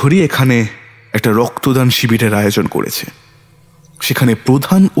চৌধুরী এখানে একটা রক্তদান শিবিরের আয়োজন করেছে। সেখানে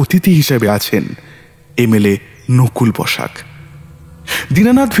প্রধান অতিথি হিসেবে আছেন এমএলএ নকুল বসাক।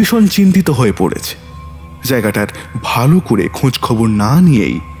 দীনানাথ ভীষণ চিন্তিত হয়ে পড়েছে। জায়গাটার ভালো করে খোঁজ খবর না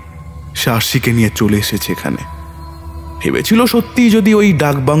নিয়েই সে আরশিকে নিয়ে চলে এসেছে এখানে। ভেবেছিল সত্যি যদি ওই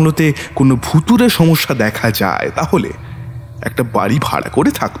ডাকবাংলোতে কোনো ভুতুরে সমস্যা দেখা যায় তাহলে একটা বাড়ি ভাড়া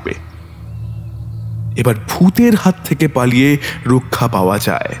করে থাকবে। এবার ভূতের হাত থেকে পালিয়ে রক্ষা পাওয়া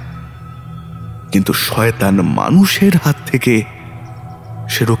যায়, কিন্তু শয়তান মানুষের হাত থেকে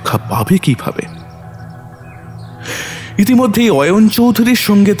সে রক্ষা পাবে কিভাবে? ইতিমধ্যেই অয়ন চৌধুরীর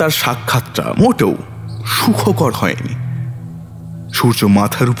সঙ্গে তার সাক্ষাৎটা মোটেও সুখকর হয়নি। সূর্য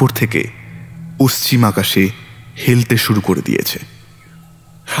মাথার উপর থেকে পশ্চিম আকাশে হেলতে শুরু করে দিয়েছে।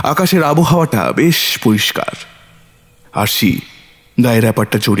 আকাশের আবহাওয়াটা বেশ পরিষ্কার। আরশি গায়ের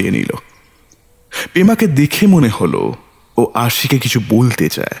ব্যাপারটা জড়িয়ে নিল। পেমাকে দেখে মনে হলো ও আরশিকে কিছু বলতে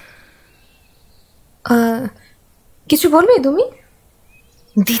চায়। কিছু বলবে তুমি?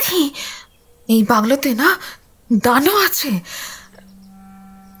 দিদি, এই বাংলোতে না দানও আছে,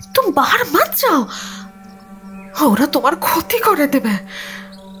 তুমি বাহার মাত যাও, ওরা তোমার ক্ষতি করে দেবে।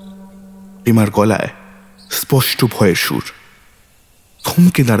 পেমার গলায় স্পষ্ট ভয়ের সুর।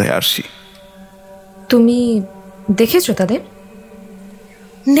 থমকে দাঁড়ায় আরশি। তুমি দেখেছো তাদের?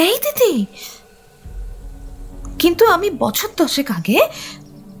 নেই দিদি, কিন্তু আমি বছর 10 আগে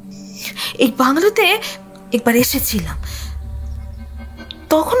এই বাংলোতে একবার এসেছিলাম।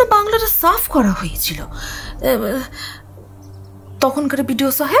 তখনও বাংলোটা সাফ করা হয়েছিল। তখনকার বিডিও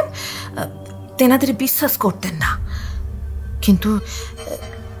সাহেব তেনাদের বিশ্বাস করতেন না,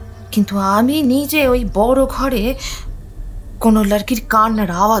 কিন্তু আমি নিজে ওই বড় ঘরে কোনো লড়কির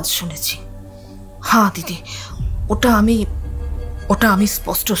কান্নার আওয়াজ শুনেছি। হ্যাঁ দিদি, ওটা আমি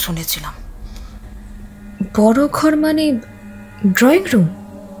স্পষ্ট শুনেছিলাম। বড় ঘর মানে ড্রয়িং রুম?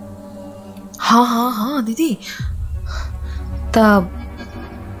 হ্যাঁ দিদি। তা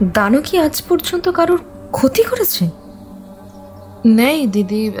দানু কি আজ পর্যন্ত কারোর ক্ষতি করেছে? নেই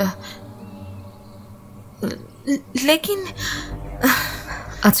দিদি, লেকিন।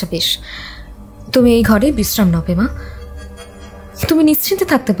 আচ্ছা বেশ, তুমি এই ঘরে বিশ্রাম নাও পেমা। তুমি নিশ্চিন্তে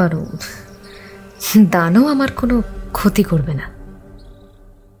থাকতে পারো, দানও আমার কোনো ক্ষতি করবে না।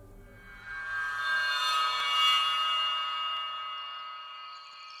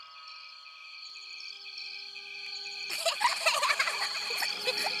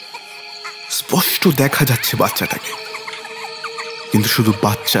 স্পষ্ট দেখা যাচ্ছে বাচ্চাটাকে, কিন্তু শুধু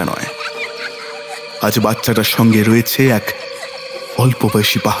বাচ্চা নয়, আজ বাচ্চাটার সঙ্গে রয়েছে এক অল্প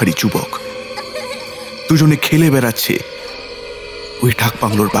বয়সী পাহাড়ি যুবক। দুজনে খেলে বেড়াচ্ছে ওই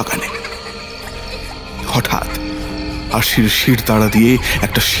ডাকবাংলোর বাগানে। হঠাৎ আরশির শির তাড়া দিয়ে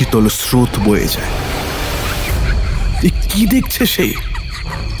একটা শীতল স্রোত বয়ে যায়। কি দেখছে সে?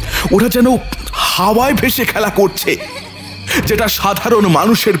 ওরা যেন হাওয়ায় ভেসে খেলা করছে, যেটা সাধারণ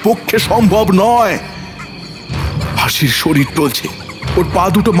মানুষের পক্ষে সম্ভব নয়। আরশির শরীর টলছে, ওর পা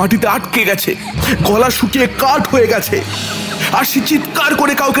দুটো মাটিতে আটকে গেছে, গলা শুকিয়ে কাঠ হয়ে গেছে। আরশি চিৎকার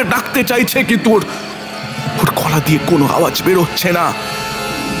করে কাউকে ডাকতে চাইছে, কিন্তু ওর গলা দিয়ে কোনো আওয়াজ বেরোচ্ছে না।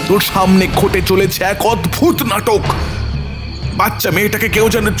 ওর সামনে ঘটে চলেছে এক অদ্ভুত নাটক। বাচ্চা মেয়েটাকে কেউ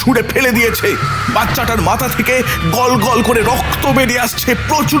যেন ছুঁড়ে ফেলে দিয়েছে। বাচ্চাটার মাথা থেকে গল গল করে রক্ত বেরিয়ে আসছে,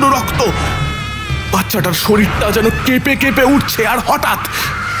 প্রচুর রক্ত। বাচ্চাটার শরীরটা যেন কেঁপে কেঁপে উঠছে। আর হঠাৎ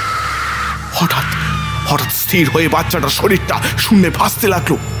হঠাৎ হঠাৎ স্থির হয়ে বাচ্চাটার শরীরটা শূন্যে ভাসতে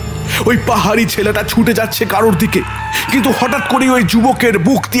লাগলো। ওই পাহাড়ি ছেলেটা ছুটে যাচ্ছে কারোর দিকে, কিন্তু হঠাৎ করে ওই যুবকের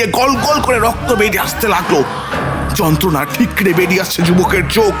বুক দিয়ে গল গল করে রক্ত বেরিয়ে আসতে লাগলো। যন্ত্রণা ঠিকরে বেরিয়ে আসছে যুবকের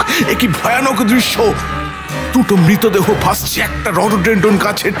চোখ। এ কি ভয়ানক দৃশ্য! দুটো মৃতদেহ ভাসছে একটা রডোডেন্ড্রন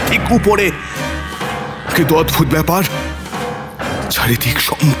গাছের ঠিক উপরে। কিন্তু অদ্ভুত ব্যাপার, চারিদিক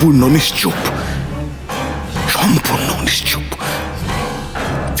সম্পূর্ণ নিশ্চুপ, সম্পূর্ণ নিশ্চুপ।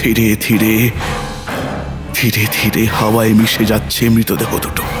 ধীরে ধীরে ধীরে ধীরে হাওয়ায় মিশে যাচ্ছে মৃতদেহ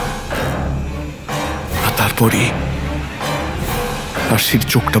দুটো। আর তারপরে আরশির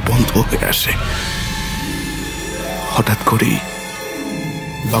চোখটা বন্ধ হয়ে আসে। হঠাৎ করেই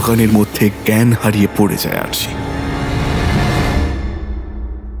বাগানের মধ্যে জ্ঞান হারিয়ে পড়ে যায় আরশি।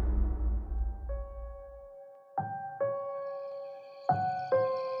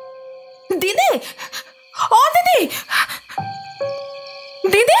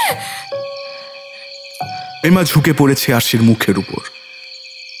 পেমা ঝুঁকে পড়েছে আরশির মুখের উপর।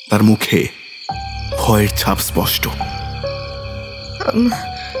 তার মুখে ভয়ের ছাপ স্পষ্ট।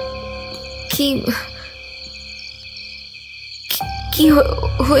 কি কি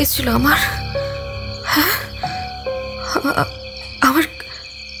হয়েছিল আমার? হ্যাঁ, আমার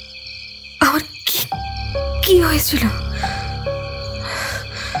আমার কি হয়েছিল?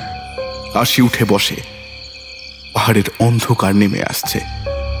 আরশি উঠে বসে। পাহাড়ের অন্ধকার নেমে আসছে।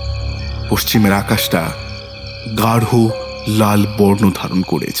 পশ্চিমের আকাশটা গাঢ় লাল বর্ণ ধারণ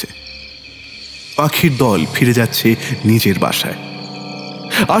করেছে। পাখির দল ফিরে যাচ্ছে নিজের বাসায়।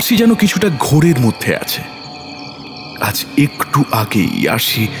 আরশি যেন কিছুটা ঘোরের মধ্যে আছে। আজ একটু আগেই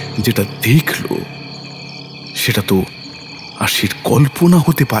আরশি যেটা দেখল সেটা তো আরশির কল্পনা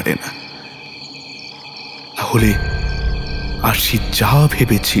হতে পারে না। তাহলে আরশি যা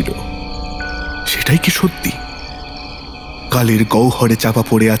ভেবেছিল সেটাই কি সত্যি? কালের গহ্বরে চাপা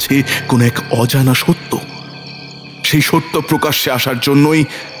পড়ে আছে কোন এক অজানা সত্য। সেই সত্য প্রকাশ্যে আসার জন্যই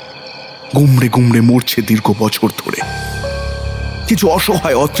গুমড়ে গুমড়ে মরছে দীর্ঘ বছর ধরে। কিছু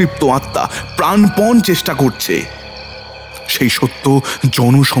অসহায় অতৃপ্ত আত্মা প্রাণপণ চেষ্টা করছে সেই সত্য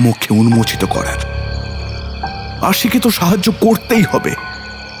জনসমক্ষে উন্মোচিত করার। আরশিকে তো সাহায্য করতেই হবে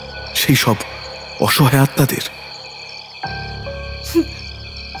সেই সব অসহায় আত্মাদের।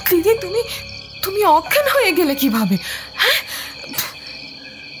 দিদি, তুমি অজ্ঞান হয়ে গেলে কিভাবে? হ্যাঁ,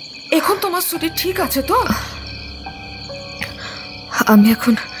 এখন তোমার শরীর ঠিক আছে তো? আমি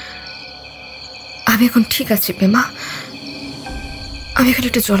এখন ঠিক আছি পেমা। আমি এখন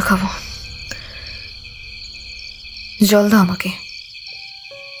একটু জল খাবো। জল দাও আমাকে।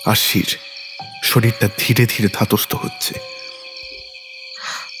 আরশির শরীরটা ধীরে ধীরে ধাতস্থ হচ্ছে।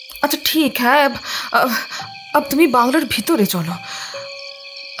 আচ্ছা ঠিক, হ্যাঁ, अब তুমি বাংলার ভিতরে চলো,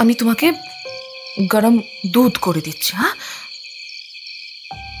 আমি তোমাকে গরম দুধ করে দিচ্ছি। হ্যাঁ,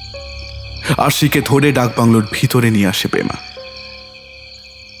 আরশিকে ধরে ডাকবাংলোর ভিতরে নিয়ে আসে পেমা।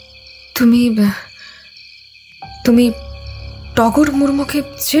 তুমি টগর মুর্মুকে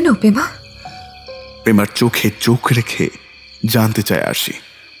চেনো পেমা? পেমার চোখে চোখ রেখে জানতে চায় আরশি।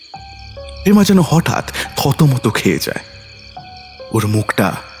 পেমা যেন হঠাৎ থতমত খেয়ে যায়। ওর মুখটা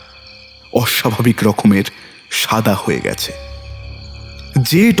অস্বাভাবিক রকমের সাদা হয়ে গেছে।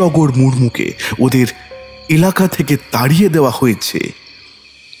 যে টগর মুর্মুকে ওদের এলাকা থেকে তাড়িয়ে দেওয়া হয়েছে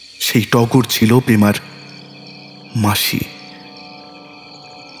সেই টগর ছিল পেমার মাসি।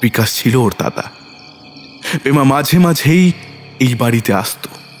 বিকাশ ছিল ওর দাদা। পেমা মাঝে মাঝেই এই বাড়িতে আসতো,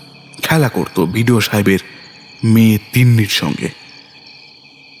 খেলা করত বিডিও সাহেবের মেয়ে তিন্নির সঙ্গে।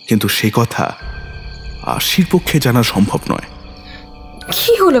 কিন্তু সে কথা আরশির পক্ষে জানা সম্ভব নয়।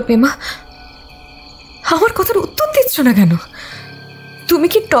 কি হলো পেমা? আমার কথার উত্তর দিচ্ছ না কেন? তুমি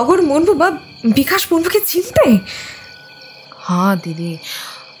কি টগর মুর্মু বা বিকাশ মুর্মুকে চিনতে? हाँ दीदी,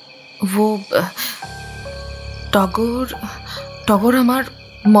 वो টগর আমার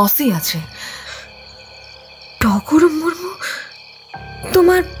মসি আছে। টগর মুর্মু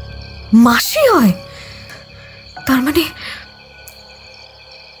তোমার মাসি হয়? তার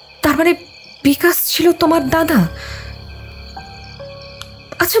মানে বিকাশ ছিল তোমার দাদা।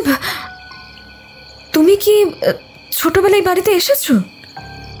 আচ্ছা, তুমি কি ছোটবেলায় বাড়িতে এসেছো?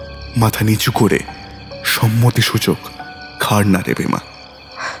 মাথা নিচু করে সম্মতি সূচক ঘাড় নাড়ে পেমা।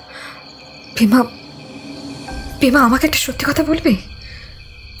 পেমা আমাকে একটা সত্যি কথা বলবে?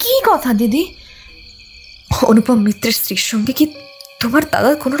 কি কথা দিদি? অনুপম মিত্রের স্ত্রীর সঙ্গে কি তোমার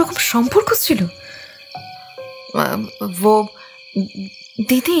দাদার কোনো রকম সম্পর্ক ছিল? वो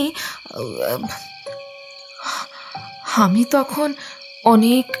দিদি, আমি তখন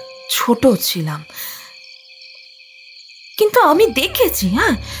অনেক ছোট ছিলাম, কিন্তু আমি দেখেছি।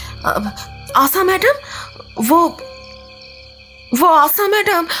 হ্যাঁ, আশা ম্যাডাম, वो আশা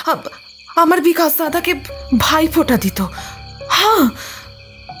ম্যাডাম আমার বিকাশ দাদাকে ভাই ফোঁটা দিত। হ্যাঁ,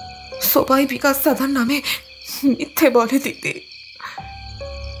 সবাই বিকাশ দাদার নামে মিথ্যে বলে দিদি।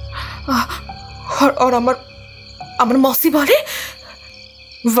 আর আমার মসি বলে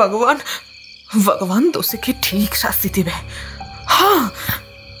ভগবান দোষীকে ঠিক শাস্তি দিবে। হ্যাঁ,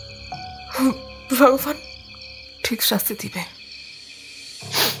 ভগবান ঠিক শাস্তি দিবে।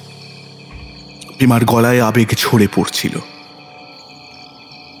 পেমার গলায় আবেগ ঝরে পড়ছিল।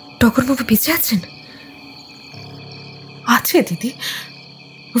 টগরবাবু বেঁচে আছেন? আছে দিদি,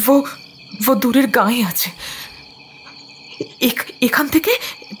 ও দূরের গায়ে আছে। এখান থেকে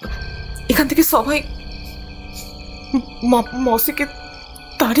সবাই মসিকে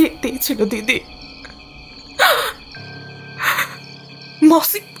তাড়িয়ে দিয়েছিল দিদি।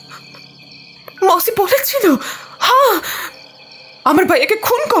 মসি বলেছিল, হ্যাঁ, আমার ভাইয়াকে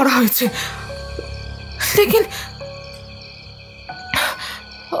খুন করা হয়েছে। लेकिन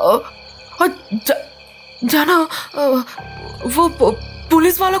जाना वो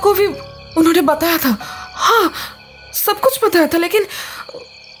पुलिस वालों को भी उन्होंने बताया था। हाँ, सब कुछ बताया था, लेकिन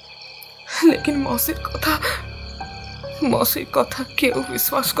मौसीर कथा केउ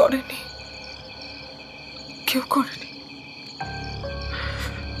विश्वास करेनी, केउ करेनी।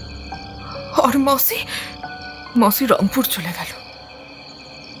 और मौसी रंगपुर चले गেল।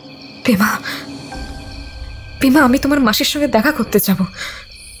 পেমা, আমি তোমার মাসির সঙ্গে দেখা করতে যাব।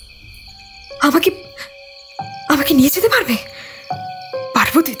 আমাকে নিয়ে যেতে পারবে?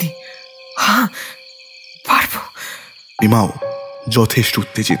 পারবো দিদি, হ্যাঁ পারবো। পেমাও যথেষ্ট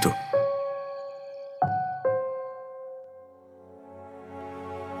উত্তেজিত।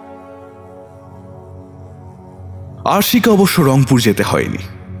 আরশিকে অবশ্য রংপুর যেতে হয়নি।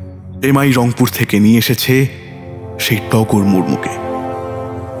 পেমাই রংপুর থেকে নিয়ে এসেছে সেই টগর মুর্মুকে।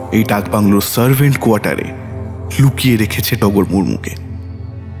 এই ডাকবাংলোর সার্ভেন্ট কোয়ার্টারে লুকিয়ে রেখেছে টগর মুর্মুকে।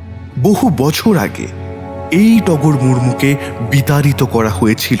 বহু বছর আগে এই টগর মুর্মুকে বিতাড়িত করা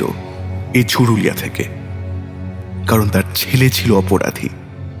হয়েছিল এই ঝুরুলিয়া থেকে, কারণ তার ছেলে ছিল অপরাধী।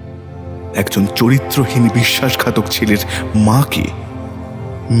 একজন চরিত্রহীন বিশ্বাসঘাতক ছেলের মাকে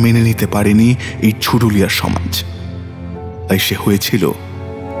মেনে নিতে পারেনি এই ঝুরুলিয়ার সমাজ, তাই সে হয়েছিল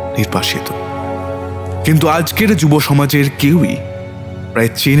নির্বাসিত। কিন্তু আজকের যুব সমাজের কেউই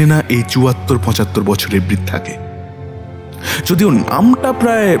প্রায় চেনে না এই ৭৪-৭৫ বছরের বৃদ্ধাকে, যদিও নামটা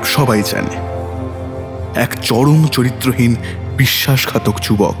প্রায় সবাই জানে। এক চরম চরিত্রহীন বিশ্বাসঘাতক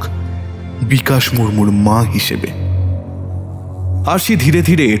যুবক বিকাশ মুর্মুর মা হিসেবে। আরশি ধীরে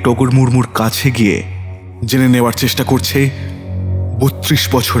ধীরে টগর মুর্মুর কাছে গিয়ে জেনে নেওয়ার চেষ্টা করছে ৩২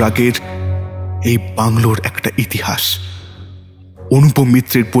 বছর আগের এই বাংলোর একটা ইতিহাস। অনুপম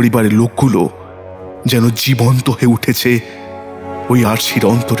মিত্রের পরিবারের লোকগুলো যেন জীবন্ত হয়ে উঠেছে ওই আরশির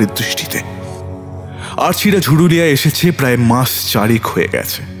অন্তরের দৃষ্টিতে। আরশিরা ঝুরুলিয়া এসেছে প্রায় মাস ৪ হয়ে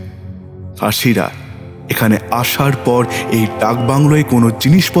গেছে। আরশিরা এখানে আসার পর এই ডাকবাংলোয় কোনো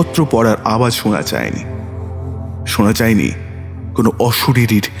জিনিসপত্র পড়ার আওয়াজ শোনা যায়নি কোনো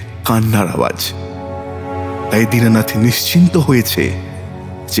অশরীরীর কান্নার আওয়াজ। তাই দীনানাথ নিশ্চিন্ত হয়েছে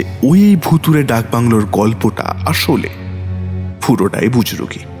যে ওই ভুতুরে ডাকবাংলোর গল্পটা আসলে পুরোটাই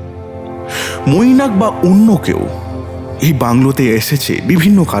বুজরুকি। মৈনাক বা অন্য কেউ এই বাংলোতে এসেছে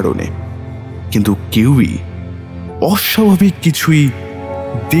বিভিন্ন কারণে, কিন্তু কেউই অস্বাভাবিক কিছুই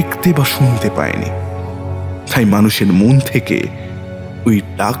দেখতে বা শুনতে পায়নি। তাই মানুষের মন থেকে ওই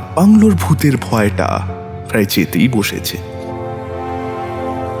ডাকবাংলোর ভূতের ভয়টা প্রায় যেতেই বসেছে।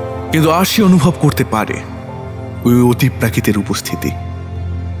 কিন্তু আরশি অনুভব করতে পারে ওই অতিপ্রাকৃতের উপস্থিতি।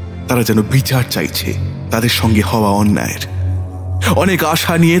 তারা যেন বিচার চাইছে তাদের সঙ্গে হওয়া অন্যায়ের। অনেক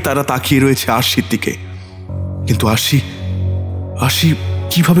আশা নিয়ে তারা তাকিয়ে রয়েছে আরশির দিকে। কিন্তু আরশি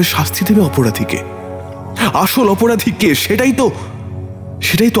কিভাবে শাস্তি দেবে অপরাধীকে? আসল অপরাধী কে সেটাই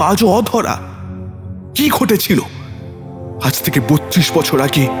তো আজও অধরা। কি ঘটেছিল আজ থেকে ৩২ বছর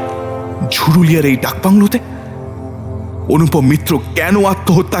আগে ঝুরুলিয়ার এই ডাকবাংলোতে? অনুপম মিত্র কেন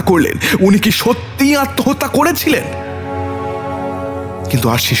আত্মহত্যা করলেন? উনি কি সত্যিই আত্মহত্যা করেছিলেন? কিন্তু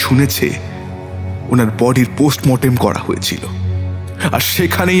আরশি শুনেছে ওনার বডির পোস্টমর্টেম করা হয়েছিল, আর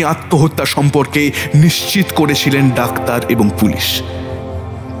সেখানেই আত্মহত্যা সম্পর্কে নিশ্চিত করেছিলেন ডাক্তার এবং পুলিশ।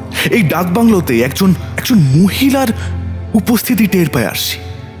 এই ডাকবাংলোতে একজন মহিলার উপস্থিতি টের পায় আরশি,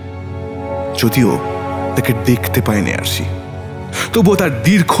 যদিও তাকে দেখতে পায়নি আরশি। তবুও তার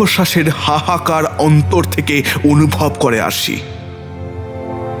দীর্ঘশ্বাসের হাহাকার অন্তর থেকে অনুভব করে আরশি।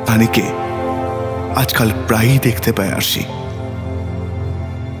 তানিকে আজকাল প্রায়ই দেখতে পায় আরশি।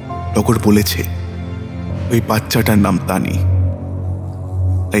 টগর বলেছে ওই বাচ্চাটার নাম তানি,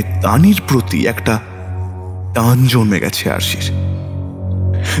 তাই তানির প্রতি একটা টান জন্মে গেছে আরশির।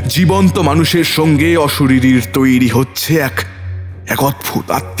 জীবন্ত মানুষের সঙ্গে অশরীরীর তৈরি হচ্ছে এক অদ্ভুত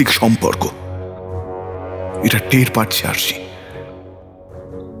আত্মিক সম্পর্ক। এটা টের পাচ্ছে আরশি।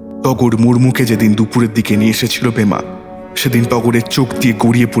 টগর মুর্মুকে যেদিন দুপুরের দিকে নিয়ে এসেছিল পেমা, সেদিন টগরের চোখ দিয়ে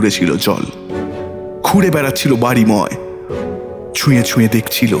গড়িয়ে পড়েছিল জল। ঘুরে বেড়াচ্ছিল বাড়িময়, ছুঁয়ে ছুঁয়ে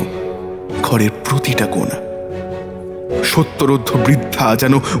দেখছিল ঘরের প্রতিটা কোণা। সত্তরোর্ধ্ব বৃদ্ধা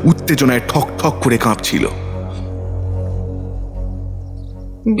যেন উত্তেজনায় ঠক ঠক করে কাঁপছিল।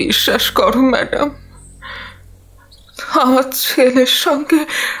 বিশ্বাস করো ম্যাডাম, আমার ছেলের সঙ্গে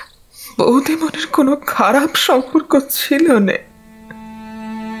বৌদিমণির কোনো খারাপ সম্পর্ক ছিল না।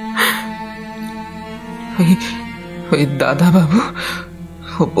 ওই দাদা বাবু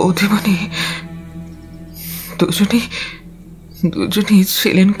ও বৌদিমণি দুজনেই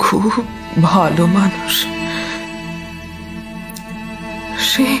ছিলেন খুব ভালো মানুষ।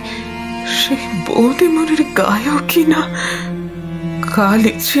 সে বৌদিমণির গায়েও কিনা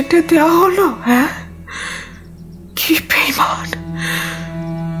কালি ছিটে দেওয়া হলো। হ্যাঁ, কি বেঈমান,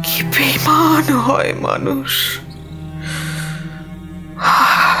 কি বেঈমান হয় মানুষ।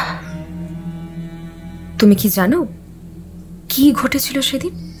 তুমি কি জানো কি ঘটেছিল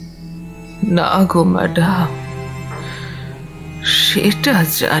সেদিন? না গো ম্যাডাম, সেটা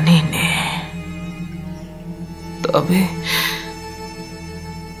জানি নে। তবে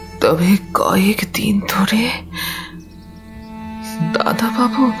তবে কয়েকদিন ধরে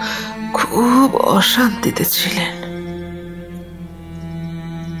দাদাবাবু খুব অশান্তিতে ছিলেন।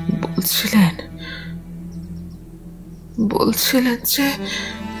 বলছিলেন যে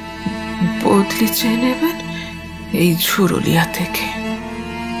বদলি চেয়ে নেবেন এই ঝুরুলিয়া থেকে।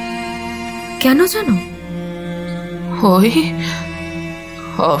 কেন জানো? ওই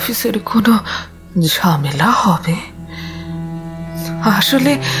অফিসের কোনো ঝামেলা হবে।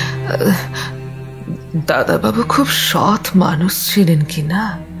 আসলে দাদাবাবু খুব সৎ মানুষ ছিলেন কিনা,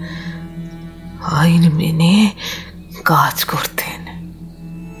 আইন মেনে কাজ করতেন,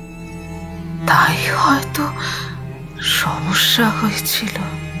 তাই হয়তো সমস্যা হয়েছিল।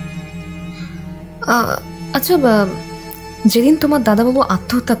 আচ্ছা, যেদিন তোমার দাদাবাবু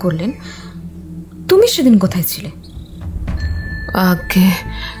আত্মহত্যা করলেন তুমি সেদিন কোথায় ছিলে? আগে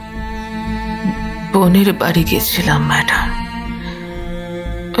বোনের বাড়ি গেছিলাম ম্যাডাম।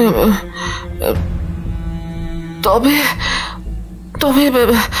 তবে তবে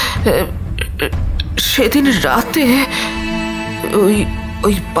সেদিন রাতে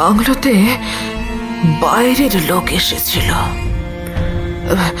ওই বাংলোতে বাইরের লোক এসেছিল।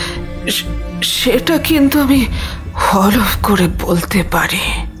 সেটা কিন্তু আমি হলফ করে বলতে পারি।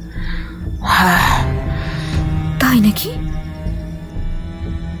 হ্যাঁ। তাই নাকি?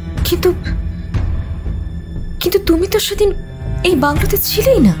 কিন্তু কিন্তু তুমি তো সেদিন এই বাংলোতে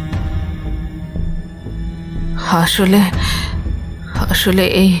ছিলেই না। আসলে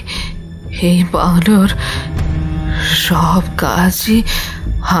এই বাংলোর সব কাজই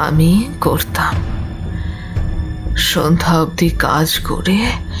আমি করতাম। সন্ধ্যা অবধি কাজ করে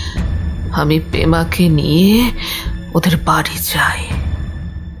আমি পেমাকে নিয়ে ওদের বাড়ি যাই।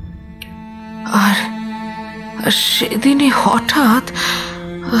 আর সেদিনই হঠাৎ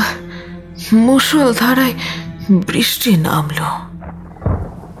মুষলধারায় বৃষ্টি নামলো।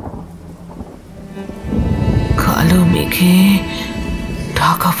 কালো মেঘে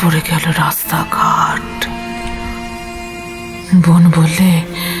ঢাকা পড়ে গেল রাস্তাঘাট। বোন বললে,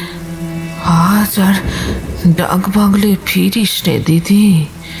 আজ আর ডাকবাংলোয় ফিরিস নে দিদি,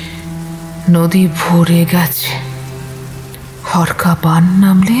 নদী ভরে গেছে, হরকা বান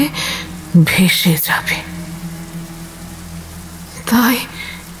নামলে ভেসে যাবে।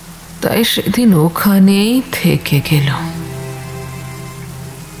 তাই সেদিন ওখানেই থেকে গেল।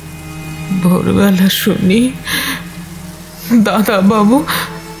 ভোরবেলা শুনি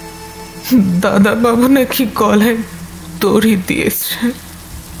দাদাবাবু নাকি গলায় দড়ি দিয়েছেন,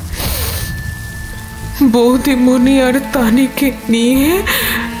 বৌদিমণি আর তানিকে নিয়ে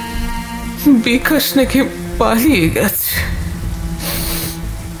বিকাশ নাকি পালিয়ে গেছে।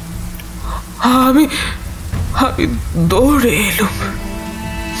 আমি দৌড়ে এলুম।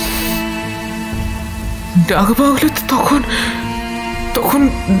 ডাকবাংলোতে তখন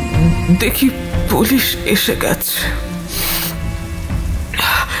দেখি পুলিশ এসে গেছে।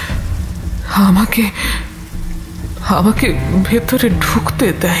 আমাকে ভেতরে ঢুকতে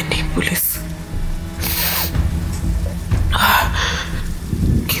দেয়নি পুলিশ।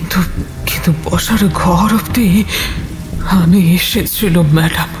 কিন্তু বসার ঘর অব্দি আমি এসেছিল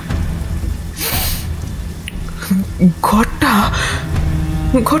ম্যাডাম। ঘরটা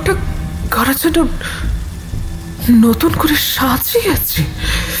কারা যেন নতুন করে সাজিয়েছে।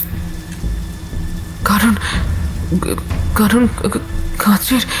 কারণ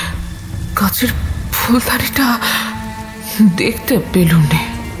কাচের ফুলদানিটা দেখতে পেলুম নে।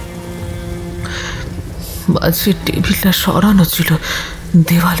 মাঝে টেবিলটা সরানো ছিল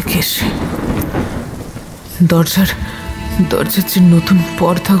দেওয়াল ঘেঁষে। দরজার যে নতুন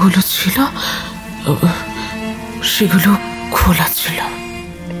পর্দাগুলো ছিল সেগুলো খোলা ছিল।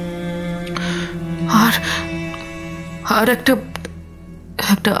 আর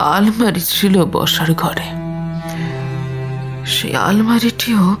একটা আলমারি ছিল বসার ঘরে। সেই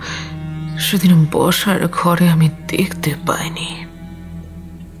আলমারিটিও সেদিন বসার ঘরে আমি দেখতে পাইনি।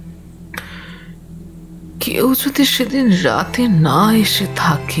 কেউ যদি সেদিন রাতে না এসে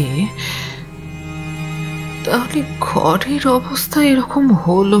থাকে তাহলে ঘরের অবস্থা এরকম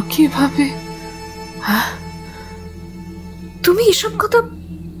হলো কিভাবে? হ্যাঁ, তুমি এসব কথা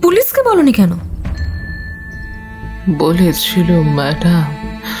পুলিশকে বলনি কেন? বলেছিল ম্যাডাম,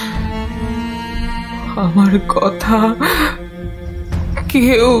 আমার কথা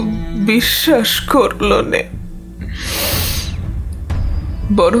কেউ বিশ্বাস করল না।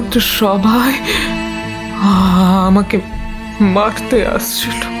 বরঞ্চ সবাই আমাকে মারতে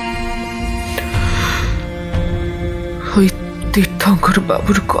আসছিল। ওই তীর্থঙ্কর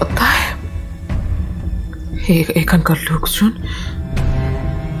বাবুর কথায় এখানকার লোকজন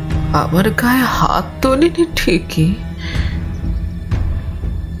আমার গায়ে হাত তোলেনি ঠিকই,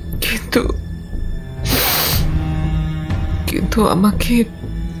 কিন্তু আমাকে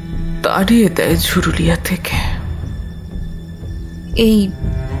তাড়িয়ে দেয় ঝুরুলিয়া থেকে। এই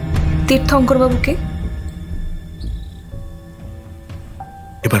তীর্থঙ্কর বাবুকে?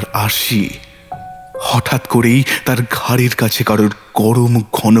 এবার আসি হঠাৎ করেই তার ঘাড়ের কাছে কারোর গরম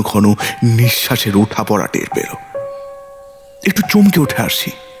ঘন ঘন নিঃশ্বাসের ওঠা পড়া টের পেল। একটু চমকে উঠে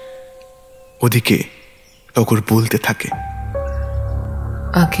আসি। ওদিকে টগর বলতে থাকে,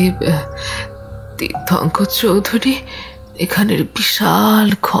 আগে তীর্থঙ্কর চৌধুরী এখানের বিশাল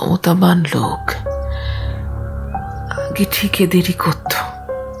ক্ষমতাবান লোক, আগে ঠিকাদারি করত,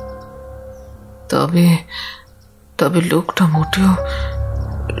 তবে লোকটা মোটেও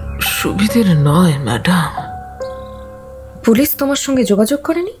সুবিধের নয় ম্যাডাম। পুলিশ তোমার সঙ্গে যোগাযোগ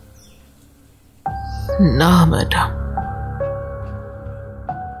করেনি? না ম্যাডাম।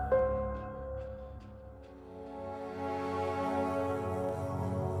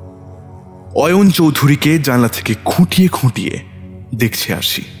 অয়ন চৌধুরীকে জানলা থেকে খুঁটিয়ে খুঁটিয়ে দেখছে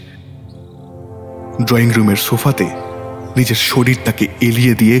আসি। ড্রয়িং রুমের সোফাতে নিজের শরীরটাকে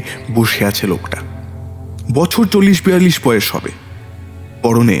এলিয়ে দিয়ে বসে আছে লোকটা। বছর 40-42 বয়স হবে।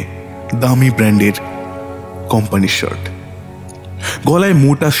 পরনে দামি ব্র্যান্ডের কোম্পানি শার্ট, গলায়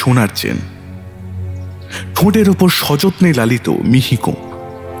মোটা সোনার চেন, ঠোঁটের ওপর সযত্নে লালিত মিহি কোপ,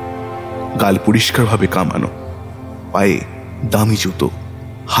 গাল পরিষ্কারভাবে কামানো, পায়ে দামি জুতো,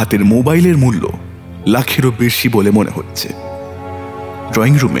 হাতের মোবাইলের মূল্য লাখেরও বেশি বলে মনে হচ্ছে।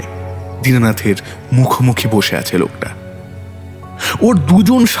 ড্রয়িং রুমে দীনানাথের মুখোমুখি বসে আছে লোকটা। ওর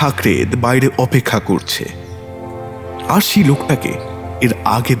দুজন সাকরেদ বাইরে অপেক্ষা করছে। আসি লোকটাকে এর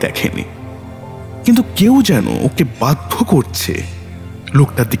আগে দেখেনি, কিন্তু কেউ যেন ওকে বাধ্য করছে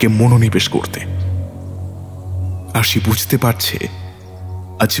লোকটার দিকে মনোনিবেশ করতে। আসি বুঝতে পারছে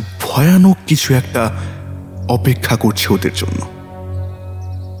আজ ভয়ানক কিছু একটা অপেক্ষা করছে ওদের জন্য।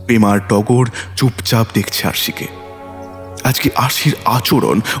 প্রেমার টগর চুপচাপ দেখছে আরশিকে। আজকে আরশির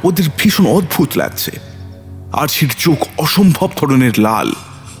আচরণ ওদের ভীষণ অদ্ভুত লাগছে। আরশির চোখ অসম্ভব ধরনের লাল।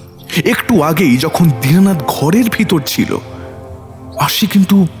 একটু আগেই যখন দীনানাথ ঘরের ভিতর ছিল, আরশি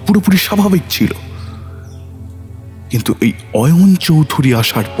কিন্তু পুরোপুরি স্বাভাবিক ছিল, কিন্তু এই অয়ন চৌধুরী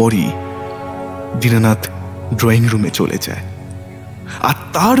আসার পরই দীনানাথ ড্রয়িং রুমে চলে যায়। আর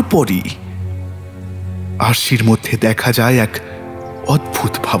তারপরই আরশির মধ্যে দেখা যায় এক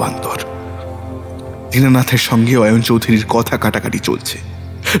অদ্ভুত ভাবান্তর। দীনানাথের সঙ্গে অয়ন চৌধুরীর কথা কাটাকাটি চলছে।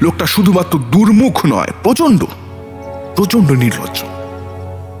 লোকটা শুধুমাত্র দুর্মুখ নয়, প্রচন্ড প্রচন্ড নির্লজ্জ।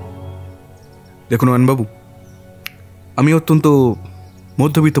 দেখুন অয়নবাবু, আমি অত্যন্ত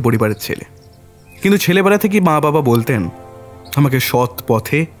মধ্যবিত্ত পরিবারের ছেলে, কিন্তু ছেলেবেলা থেকেই মা বাবা বলতেন আমাকে সৎ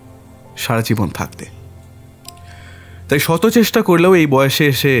পথে সারা জীবন থাকতে। তাই শত চেষ্টা করলেও এই বয়সে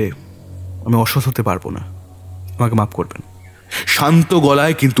এসে আমি অসৎ হতে পারবো না। আমাকে মাফ করবেন। শান্ত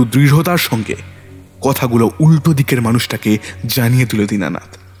গলায় কিন্তু দৃঢ়তার সঙ্গে কথাগুলো উল্টো দিকের মানুষটাকে জানিয়ে দিল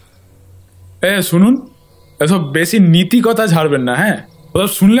দীনানাথ। শুনুন, এসব বেশি নীতি কথা ছাড়বেন না। হ্যাঁ,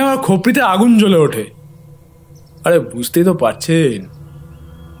 ওসব শুনলে আমার খোপড়িতে আগুন জ্বলে ওঠে। আরে বুঝতেই তো পারছেন,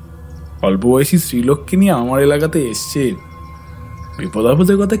 অল্প বয়সী স্ত্রীলোককে নিয়ে আমার এলাকাতে এসছেন। বিপদ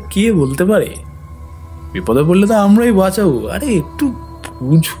আপদের কথা কে বলতে পারে? বিপদে পড়লে তো আমরাই বাঁচাবো। আরে একটু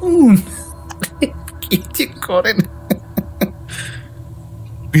বুঝুন, কি করেন।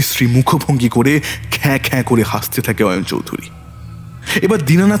 বিশ্রী মুখভঙ্গি করে খ্যাঁ খ্যাঁ করে হাসতে থাকে অয়ন চৌধুরী। এবার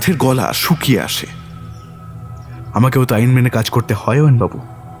দীনানাথের গলা শুকিয়ে আসে। আমাকেও তো আইন মেনে কাজ করতে হয় অয়নবাবু।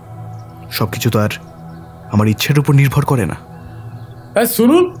 সবকিছু তো আর আমার ইচ্ছের উপর নির্ভর করে না।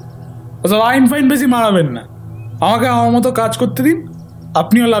 শুনুন, ওসব আইন ফাইন বেশি মারাবেন না। আমাকে আমার মতো কাজ করতে দিন,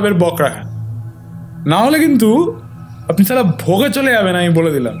 আপনিও লাভের বক রাখেন। না হলে কিন্তু আপনি সারা ভোগে চলে যাবেন, আমি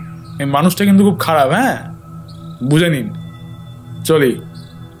বলে দিলাম। এই মানুষটা কিন্তু খুব খারাপ। হ্যাঁ, বুঝে নিন। চলি।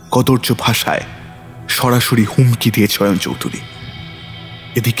 কদর্য ভাষায় সরাসরি হুমকি দিয়েছে অয়ন চৌধুরী।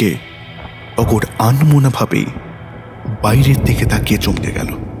 এদিকে অগর আনমনা ভাবেই বাইরের দিকে তাকিয়ে চমকে গেল।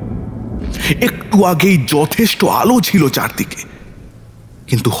 একটু আগেই যথেষ্ট আলো ছিল চারদিকে,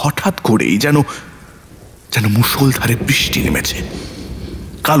 কিন্তু হঠাৎ করেই যেন মুষলধারে বৃষ্টি নেমেছে।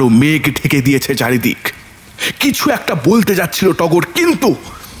 কালো মেঘ ঢেকে দিয়েছে চারিদিক। কিছু একটা বলতে যাচ্ছিল টগর,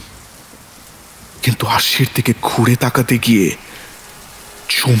 কিন্তু আরশির দিকে ঘুরে তাকাতে গিয়ে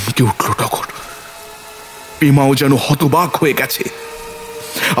চমকে উঠল টগর। প্রেমাও যেন হতবাক হয়ে গেছে।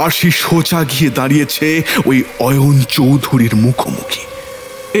 আরশি সোজা গিয়ে দাঁড়িয়েছে ওই অয়ন চৌধুরীর মুখোমুখি।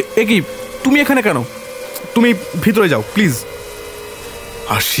 এ কি, তুমি এখানে কেন? তুমি ভিতরে যাও প্লিজ।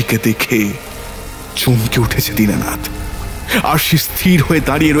 আরশিকে দেখে চমকে উঠেছে দীনানাথ। আরশি স্থির হয়ে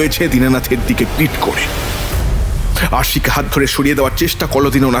দাঁড়িয়ে রয়েছে দীনানাথের দিকে পিঠ করে। আরশিকে হাত ধরে সরিয়ে দেওয়ার চেষ্টা করল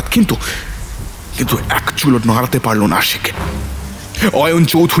দীননাথ, কিন্তু এক চুলো নাড়াতে পারল না আরশিকে। অয়ন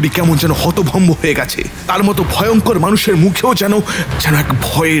চৌধুরী কেমন যেন হতভম্ব হয়ে গেছে। তার মতো ভয়ঙ্কর মানুষের মুখেও যেন এক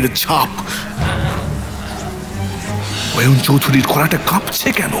ভয়ের ছাপ। অয়ন চৌধুরীর গলাটা কাঁপছে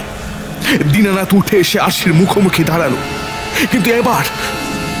কেন? দীনানাথ উঠে এসে আরশির মুখোমুখি দাঁড়ালো, কিন্তু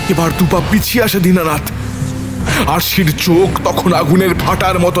এবার দুপা পিছিয়ে আসে দীনানাথ। আরশির চোখ তখন আগুনের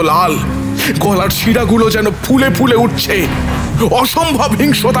ফাটার মতো লাল, গলার শিরাগুলো যেন ফুলে ফুলে উঠছে। অসম্ভব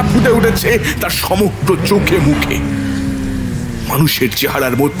হিংস্রতা ফুটে উঠেছে তার সমগ্র চোখে মুখে। মানুষের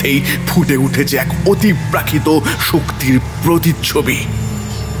চেহারার মধ্যেই ফুটে উঠেছে এক অতিপ্রাকৃত শক্তির প্রতিচ্ছবি।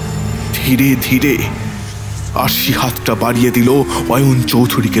 ধীরে ধীরে আরশি হাতটা বাড়িয়ে দিল অয়ন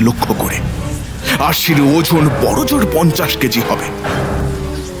চৌধুরীকে লক্ষ্য করে। আরশির ওজন বড়জোর 50 কেজি হবে,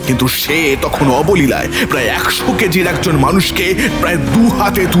 কিন্তু সে তখন অবলীলায় প্রায় 100 কেজির একজন মানুষকে প্রায় 2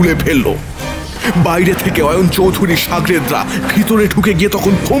 হাতে তুলে ফেলল। বাইরে থেকে অয়ন চৌধুরীর শাগরেদরা ভিতরে ঢুকে গিয়ে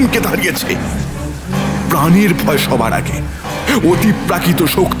তখন থমকে দাঁড়িয়েছে। প্রাণীর ভয় সবার আগে। অতিপ্রাকৃত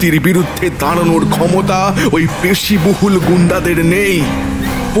শক্তির বিরুদ্ধে দাঁড়ানোর ক্ষমতা ওই পেশিবহুল গুন্ডাদের নেই।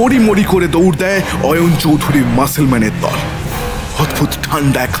 পরিমরি করে দৌড় দেয় অয়ন চৌধুরীর মাসেলম্যানের দল। অদ্ভুত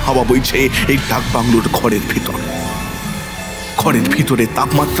ঠান্ডা এক হাওয়া বইছে এই ডাকবাংলোর ঘরের ভিতর। ঘরের ভিতরে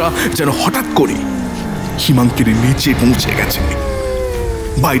তাপমাত্রা যেন হঠাৎ করে হিমাঙ্কের নিচে পৌঁছে গেছে।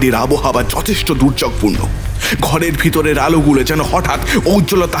 বাইরের আবহাওয়া যথেষ্ট দুর্যোগপূর্ণ। ঘরের ভিতরের আলোগুলো যেন হঠাৎ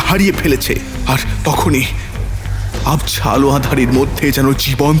ঔজ্জ্বলতা হারিয়ে ফেলেছে। আর তখনই আবছা আলো আধারের মধ্যে যেন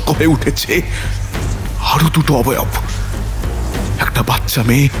জীবন্ত হয়ে উঠেছে আরো দুটো অবয়ব। একটা বাচ্চা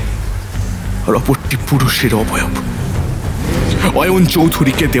মেয়ে আর অপরটি পুরুষের অবয়ব। অয়ন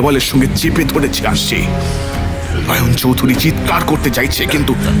চৌধুরীকে দেওয়ালের সঙ্গে চেপে ধরেছে আসছে। অয়ন চৌধুরী চিৎকার করতে চাইছে,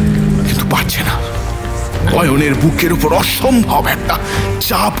 কিন্তু পারছে না। অয়নের বুকের উপর অসম্ভব একটা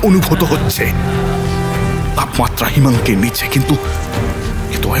চাপ অনুভূত হচ্ছে। তাপমাত্রা হিমাঙ্কের নিচে, কিন্তু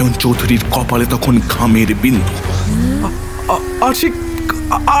অয়ন চৌধুরীর কপালে তখন ঘামের বিন্দু।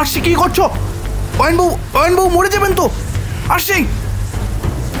 আরশি কি করছো? অয়নবাবু মরে যাবেন তো। আরশি!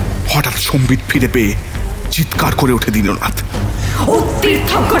 হঠাৎ সম্বিত ফিরে পেয়ে চিৎকার করে ওঠে দীননাথ। ও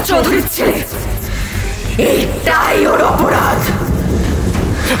তীর্থঙ্কর চৌধুরীর ছেলে, এইটাই ওর অপরাধ।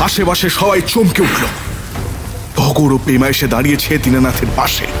 আশেপাশে সবাই চমকে উঠল। ভগর ও পেমা এসে দাঁড়িয়েছে দীননাথের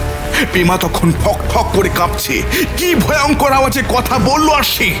পাশে। পেমা তখন ফক ফক করে কাঁপছে। কি ভয়ঙ্কর আওয়াজে কথা বলল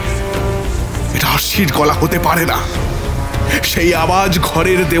আরশি! এটা আরশির গলা হতে পারে না। সেই আওয়াজ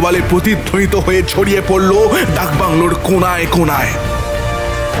ঘরের দেওয়ালে প্রতিধ্বনিত হয়ে ছড়িয়ে পড়ল ডাকবাংলোর কোনায় কোনায়।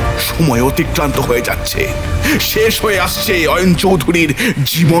 সময় অতিক্রান্ত হয়ে যাচ্ছে। শেষ হয়ে আসছে অয়ন চৌধুরীর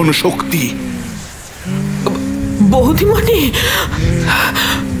জীবন শক্তি। বৌদিমণি!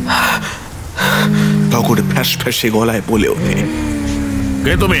 টগর ফ্যাস ফ্যাসে গলায় বলে ওঠে,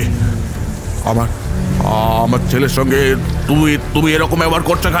 কে তুমি? আমার ছেলের সঙ্গে তুমি এরকম ব্যবহার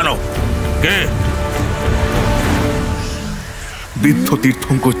করছো কেন? কে? বৃদ্ধ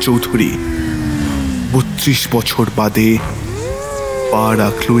তীর্থঙ্কর চৌধুরী 32 বছর বাদে পা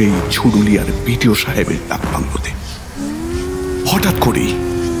রাখলো এই ছুরুলিয়ার বিডিও সাহেবের ডাকবাংলোতে। হঠাৎ করেই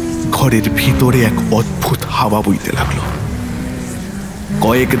ঘরের ভিতরে এক অদ্ভুত হাওয়া বইতে লাগলো।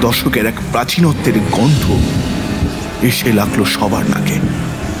 কয়েক দশকের এক প্রাচীনত্বের গন্ধ এসে লাগলো সবার নাকে।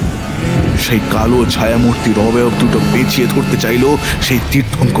 সেই কালো ছায়ামূর্তির অবয়ব দুটো পেঁচিয়ে ধরতে চাইল সেই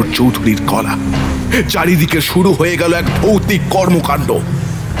তীর্থঙ্কর চৌধুরীর গলা। চারিদিকে শুরু হয়ে গেল এক ভৌতিক কর্মকাণ্ড।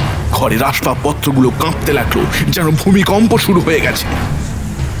 ঘরের আসবাবপত্রগুলো কাঁপতে লাগলো, যেন ভূমিকম্প শুরু হয়ে গেছে।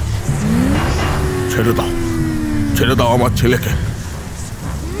 ছেড়ে দাও আমার ছেলেকে।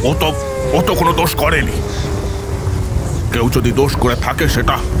 ও তো কোনো দোষ করেনি। কেউ যদি দোষ করে থাকে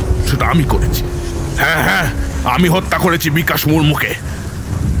সেটা আমি করেছি। হ্যাঁ, আমি হত্যা করেছি বিকাশ মুর্মুকে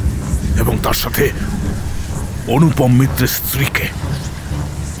এবং তার সাথে অনুপম মিত্রের স্ত্রীকে।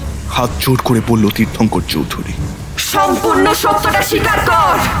 হাত জোর করে বলল তীর্থঙ্কর চৌধুরী। সম্পূর্ণ সত্যটা স্বীকার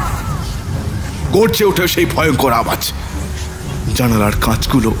কর। গর্জে ওঠে সেই ভয়ঙ্কর আওয়াজ। জানালার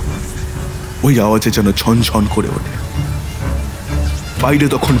কাঁচগুলো ওই আওয়াজে যেন ঝনঝন করে ওঠে। বাইরে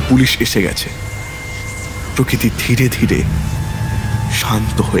তখন পুলিশ এসে গেছে। প্রকৃতি ধীরে ধীরে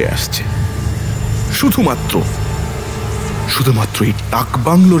শান্ত হয়ে আসছে। শুধুমাত্র এই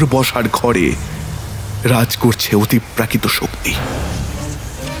ডাকবাংলোর বসার ঘরে রাজ করছে অতিপ্রাকৃত শক্তি।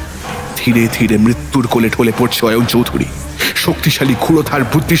 ধীরে ধীরে মৃত্যুর কোলে ঢলে পড়ছে অয়ন চৌধুরী। শক্তিশালী ক্ষুরধার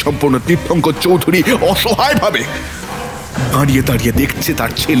বুদ্ধিসম্পন্ন তীর্থঙ্কর চৌধুরী অসহায় ভাবে দাঁড়িয়ে দাঁড়িয়ে দেখছে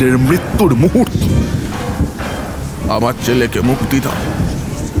তার ছেলের মৃত্যুর মুহূর্ত। আমার ছেলেকে মুক্তি দাও,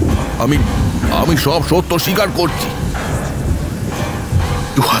 আমি আমি সব সত্য স্বীকার করছি।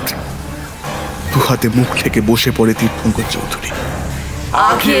 দুহাতে মুখ থেকে বসে পড়ে তীর্থঙ্কর চৌধুরী।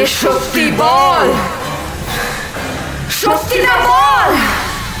 আগে সত্যি বল, সত্যিটা বল।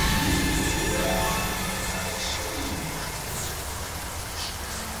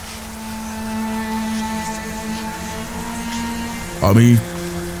 আমি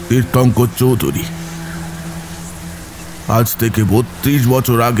তীর্থঙ্কর চৌধুরী আজ থেকে 32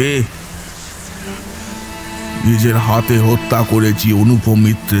 বছর আগে নিজের হাতে হত্যা করেছি অনুপম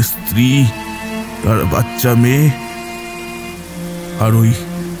মিত্রের স্ত্রী, তার বাচ্চা মেয়ে আর ওই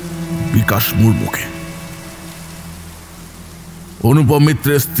বিকাশ মুর্মুকে। অনুপম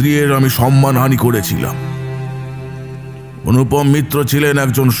মিত্রের স্ত্রীর আমি সম্মানহানি করেছিলাম। অনুপম মিত্র ছিলেন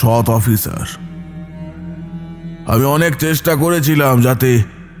একজন সৎ অফিসার। আমি অনেক চেষ্টা করেছিলাম যাতে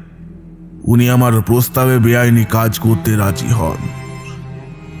উনি আমার প্রস্তাবে বেআইনি কাজ করতে রাজি হন,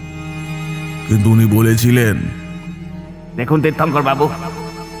 কিন্তু উনি বলেছিলেন, দেখুন তীর্থঙ্কর বাবু,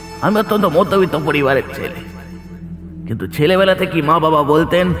 আমি অত্যন্ত মধ্যবিত্ত পরিবারের ছেলে, কিন্তু ছেলেবেলা থেকে মা বাবা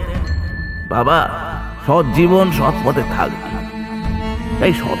বলতেন, বাবা সৎ জীবন সৎ পথে থাকবে।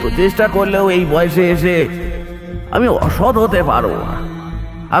 এই শত চেষ্টা করলেও এই বয়সে এসে আমি অসৎ হতে পারবো না।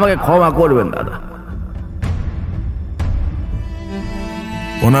 আমাকে ক্ষমা করবেন দাদা।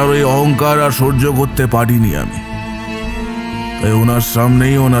 ওনার ওই অহংকার আর সহ্য করতে পারিনি আমি, তাই ওনার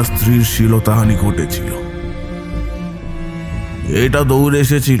সামনেই ওনার স্ত্রীর শ্লীলতাহানি ঘটেছিল। এটা দৌড়ে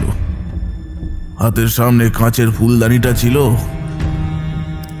এসেছিল, হাতের সামনে কাঁচের ফুলদানিটা ছিল,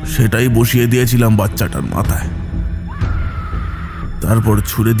 সেটাই বসিয়ে দিয়েছিলাম বাচ্চাটার মাথায়, তারপর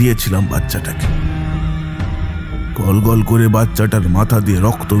ছুঁড়ে দিয়েছিলাম বাচ্চাটাকে। গল গল করে বাচ্চাটার মাথা দিয়ে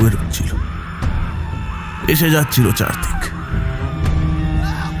রক্ত বেরোচ্ছিল, এসে যাচ্ছিল চারদিক।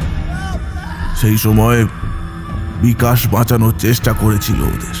 সেই সময় বিকাশ বাঁচানোর চেষ্টা করেছিল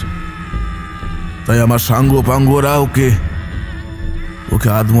ওদের, তাই আমার সাঙ্গ পাঙ্গরা ওকে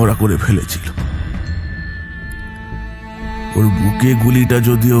আধমরা করে ফেলেছিল। ওর বুকে গুলিটা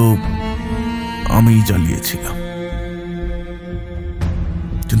যদিও আমি চালিয়েছিলাম,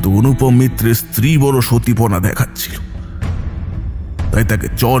 কিন্তু অনুপম মিত্রের স্ত্রী বড় সতীপনা দেখাচ্ছিল, তাই তাকে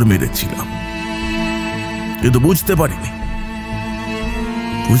চর মেরেছিলাম। কিন্তু বুঝতে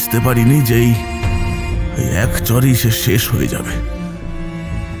পারিনি যে এই এক চরই সে শেষ হয়ে যাবে।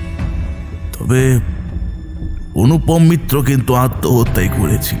 তবে অনুপম মিত্র কিন্তু আত্মহত্যাই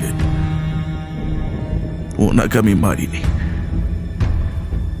করেছিলেন, ওনাকে আমি মারিনি।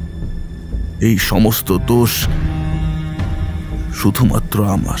 এই সমস্ত দোষ শুধুমাত্র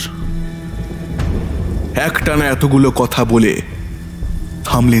আমার। একটানা এতগুলো কথা বলে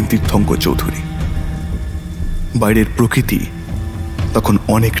থামলেন তীর্থঙ্কর চৌধুরী। বাইরের প্রকৃতি তখন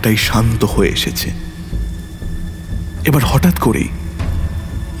অনেকটাই শান্ত হয়ে এসেছে। এবার হঠাৎ করেই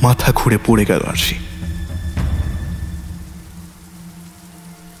মাথা ঘুরে পড়ে গেল আরশি,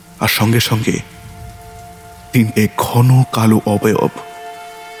 আর সঙ্গে সঙ্গে 3টে ঘন কালো অবয়ব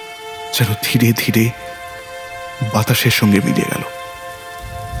যেন ধীরে ধীরে বাতাসের সঙ্গে মিলিয়ে গেল।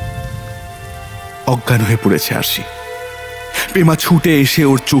 অজ্ঞান হয়ে পড়েছে আরশি। প্রেমা ছুটে এসে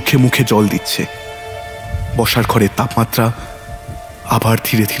ওর চোখে মুখে জল দিচ্ছে। বসার ঘরের তাপমাত্রা আবার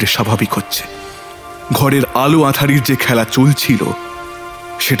ধীরে ধীরে স্বাভাবিক হচ্ছে। ঘরের আলো আঁধারির যে খেলা চলছিল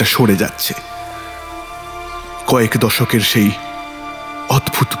সেটা সরে যাচ্ছে। কয়েক দশকের সেই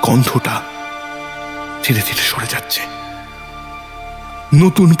অদ্ভুত গন্ধটা ধীরে ধীরে সরে যাচ্ছে।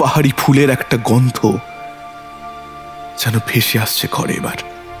 নতুন পাহাড়ি ফুলের একটা গন্ধ যেন ভেসে আসছে ঘরে। এবার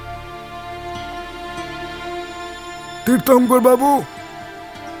তীর্থঙ্কর বাবু,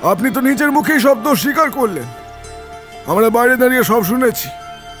 আপনি তো নিজের মুখেই শব্দ স্বীকার করলেন। আমরা বাইরে দাঁড়িয়ে সব শুনেছি,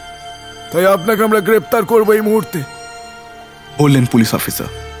 তাই আপনাকে আমরা গ্রেপ্তার করবো এই মুহূর্তে, বললেন পুলিশ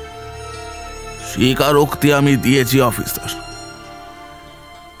অফিসার। স্বীকারোক্তি আমি দিয়েছি অফিসার,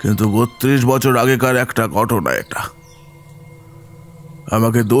 কিন্তু 32 বছর আগেকার একটা ঘটনা এটা।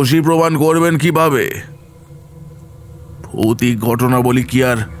 আমাকে দোষী প্রমাণ করবেন কিভাবে? ভৌতিক ঘটনা বলি কি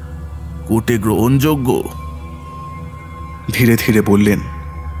আর কোর্টে গ্রহণযোগ্য? ধীরে ধীরে বললেন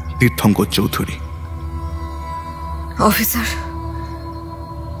তীর্থঙ্কর চৌধুরী। অফিসার,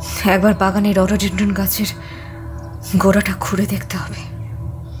 একবার বাগানের রডোডেন্ড্রন গাছের গোড়াটা খুঁড়ে দেখতে হবে।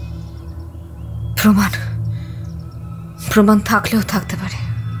 প্রমাণ থাকলেও থাকতে পারে,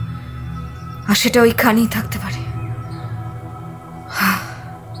 আর সেটা ওইখানেই থাকতে পারে।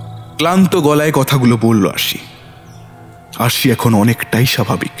 ক্লান্ত গলায় কথাগুলো বলল আরশি এখন অনেকটাই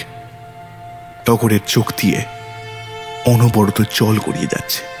স্বাভাবিক। টগরের চোখ দিয়ে অনবরত জল গড়িয়ে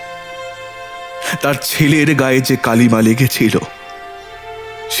যাচ্ছে। তার ছেলের গায়ে যে কালিমা লেগেছিল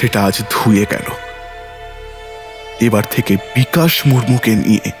সেটা আজ ধুয়ে গেল। এবার থেকে বিকাশ মুর্মুকে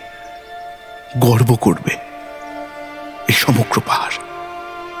নিয়ে গর্ব করবে এই সমগ্র পাহাড়।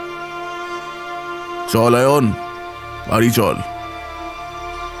 চল আয়ন, বাড়ি চল।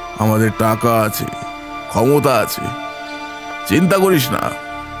 আমাদের টাকা আছে, ক্ষমতা আছে, চিন্তা করিস না।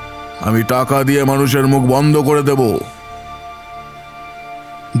 আমি টাকা দিয়ে মানুষের মুখ বন্ধ করে দেব,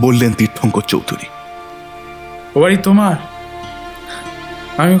 বললেন তীর্থঙ্কর চৌধুরী। ও বাড়ি তোমার,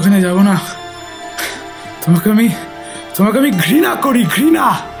 আমি ওখানে যাব না। তোমাকে আমি ঘৃণা করি, ঘৃণা।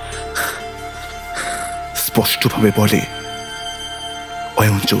 স্পষ্টভাবে বলে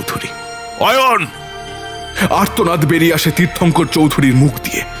অয়ন চৌধুরী। অয়ন! আর্তনাদ বেরিয়ে আসে তীর্থঙ্কর চৌধুরীর মুখ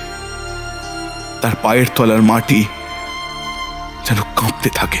দিয়ে। তার পায়ের তলার মাটি যেন কাঁপতে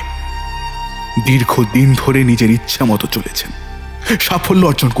থাকে। দীর্ঘদিন ধরে নিজের ইচ্ছা মতো চলেছেন, সাফল্য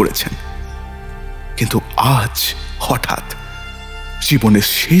অর্জন করেছেন, কিন্তু আজ হঠাৎ জীবনের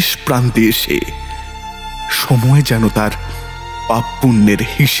শেষ প্রান্তে এসে সময় যেন তার পাপ পুণ্যের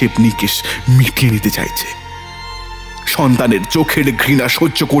হিসেব নিকেশ মিটিয়ে নিতে চাইছে। সন্তানের চোখের ঘৃণা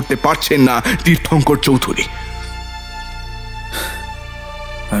সহ্য করতে পারছেন না তীর্থঙ্কর চৌধুরী।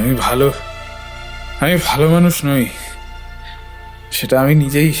 আমি ভালো মানুষ নই, সেটা আমি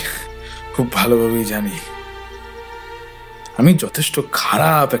নিজেই খুব ভালোভাবেই জানি। আমি যথেষ্ট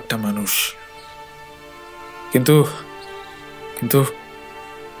খারাপ একটা মানুষ, কিন্তু কিন্তু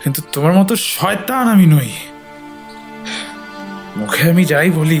কিন্তু তোমার মতো শয়তান আমি নই। মুখে আমি যাই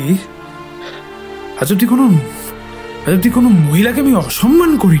বলি, আজ অব্দি কোনো মহিলাকে আমি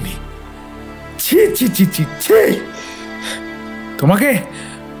অসম্মান করিনি। ছি ছি ছি ছি ছি!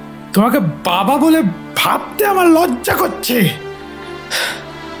 তোমাকে বাবা বলে ভাবতে আমার লজ্জা করছে।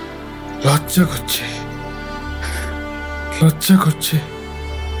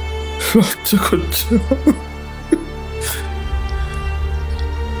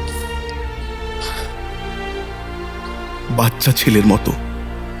 বাচ্চা ছেলের মতো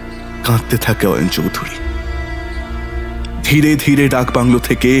কাঁদতে থাকে অয়ন চৌধুরী। ধীরে ধীরে ডাকবাংলো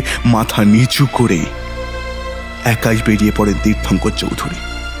থেকে মাথা নিচু করে একাই বেরিয়ে পড়েন তীর্থঙ্কর চৌধুরী।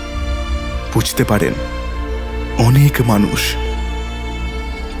 বুঝতে পারেন অনেক মানুষ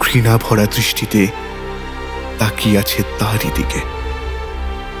ঘৃণা ভরা দৃষ্টিতে তাকিয়ে আছে তারই দিকে।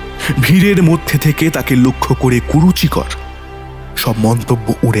 ভিড়ের মধ্যে থেকে তাকে লক্ষ্য করে কুরুচিকর সব মন্তব্য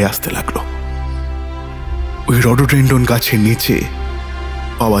উড়ে আসতে লাগলো। ওই রডোডেন্ড্রন গাছের নিচে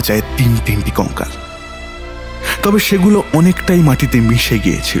পাওয়া যায় তিনটি কঙ্কাল, তবে সেগুলো অনেকটাই মাটিতে মিশে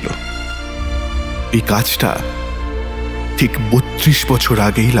গিয়েছিল। এই গাছটা ঠিক 32 বছর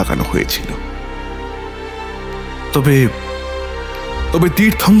আগেই লাগানো হয়েছিল। তবে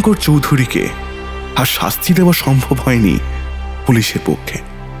তীর্থঙ্কর চৌধুরীকে আর শাস্তি দেওয়া সম্ভব হয়নি পুলিশের পক্ষে,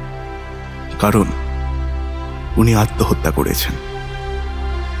 কারণ উনি আত্মহত্যা করেছেন।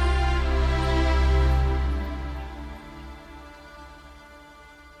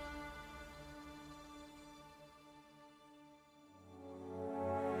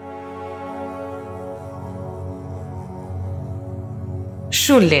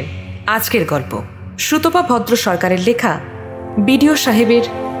 শুনলেন আজকের গল্প সুতপা ভদ্র সরকারের লেখা বিডিও সাহেবের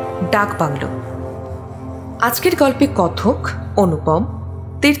ডাকবাংলো। আজকের গল্পে কথক, অনুপম,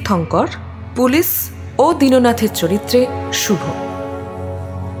 তীর্থঙ্কর, পুলিশ ও দীননাথের চরিত্রে শুভ,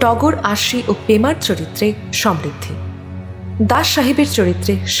 টগর, আশি ও পেমার চরিত্রে সমৃদ্ধি, দাস সাহেবের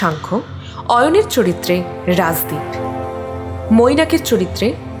চরিত্রে সাংখ্য, অয়নের চরিত্রে রাজদীপ, মৈনাকের চরিত্রে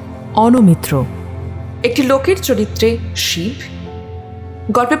অনুমিত্র, একটি লোকের চরিত্রে শিব,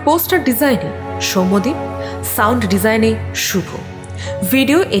 গল্পে পোস্টার ডিজাইনে সৌম্যদীপ, সাউন্ড ডিজাইনে শুভ,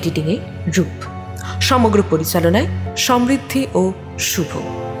 ভিডিও এডিটিংয়ে রূপ, সমগ্র পরিচালনায় সমৃদ্ধি ও শুভ।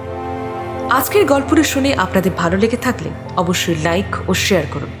 আজকের গল্পটি শুনে আপনাদের ভালো লেগে থাকলে অবশ্যই লাইক ও শেয়ার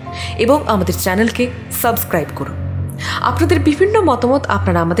করুন এবং আমাদের চ্যানেলকে সাবস্ক্রাইব করুন। আপনাদের বিভিন্ন মতামত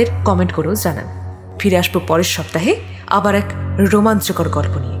আপনারা আমাদের কমেন্ট করেও জানান। ফিরে আসবো পরের সপ্তাহে আবার এক রোমাঞ্চকর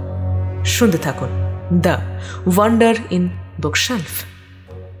গল্প নিয়ে। শুনতে থাকুন দ্য ওয়ান্ডার ইন বুকশেলফ।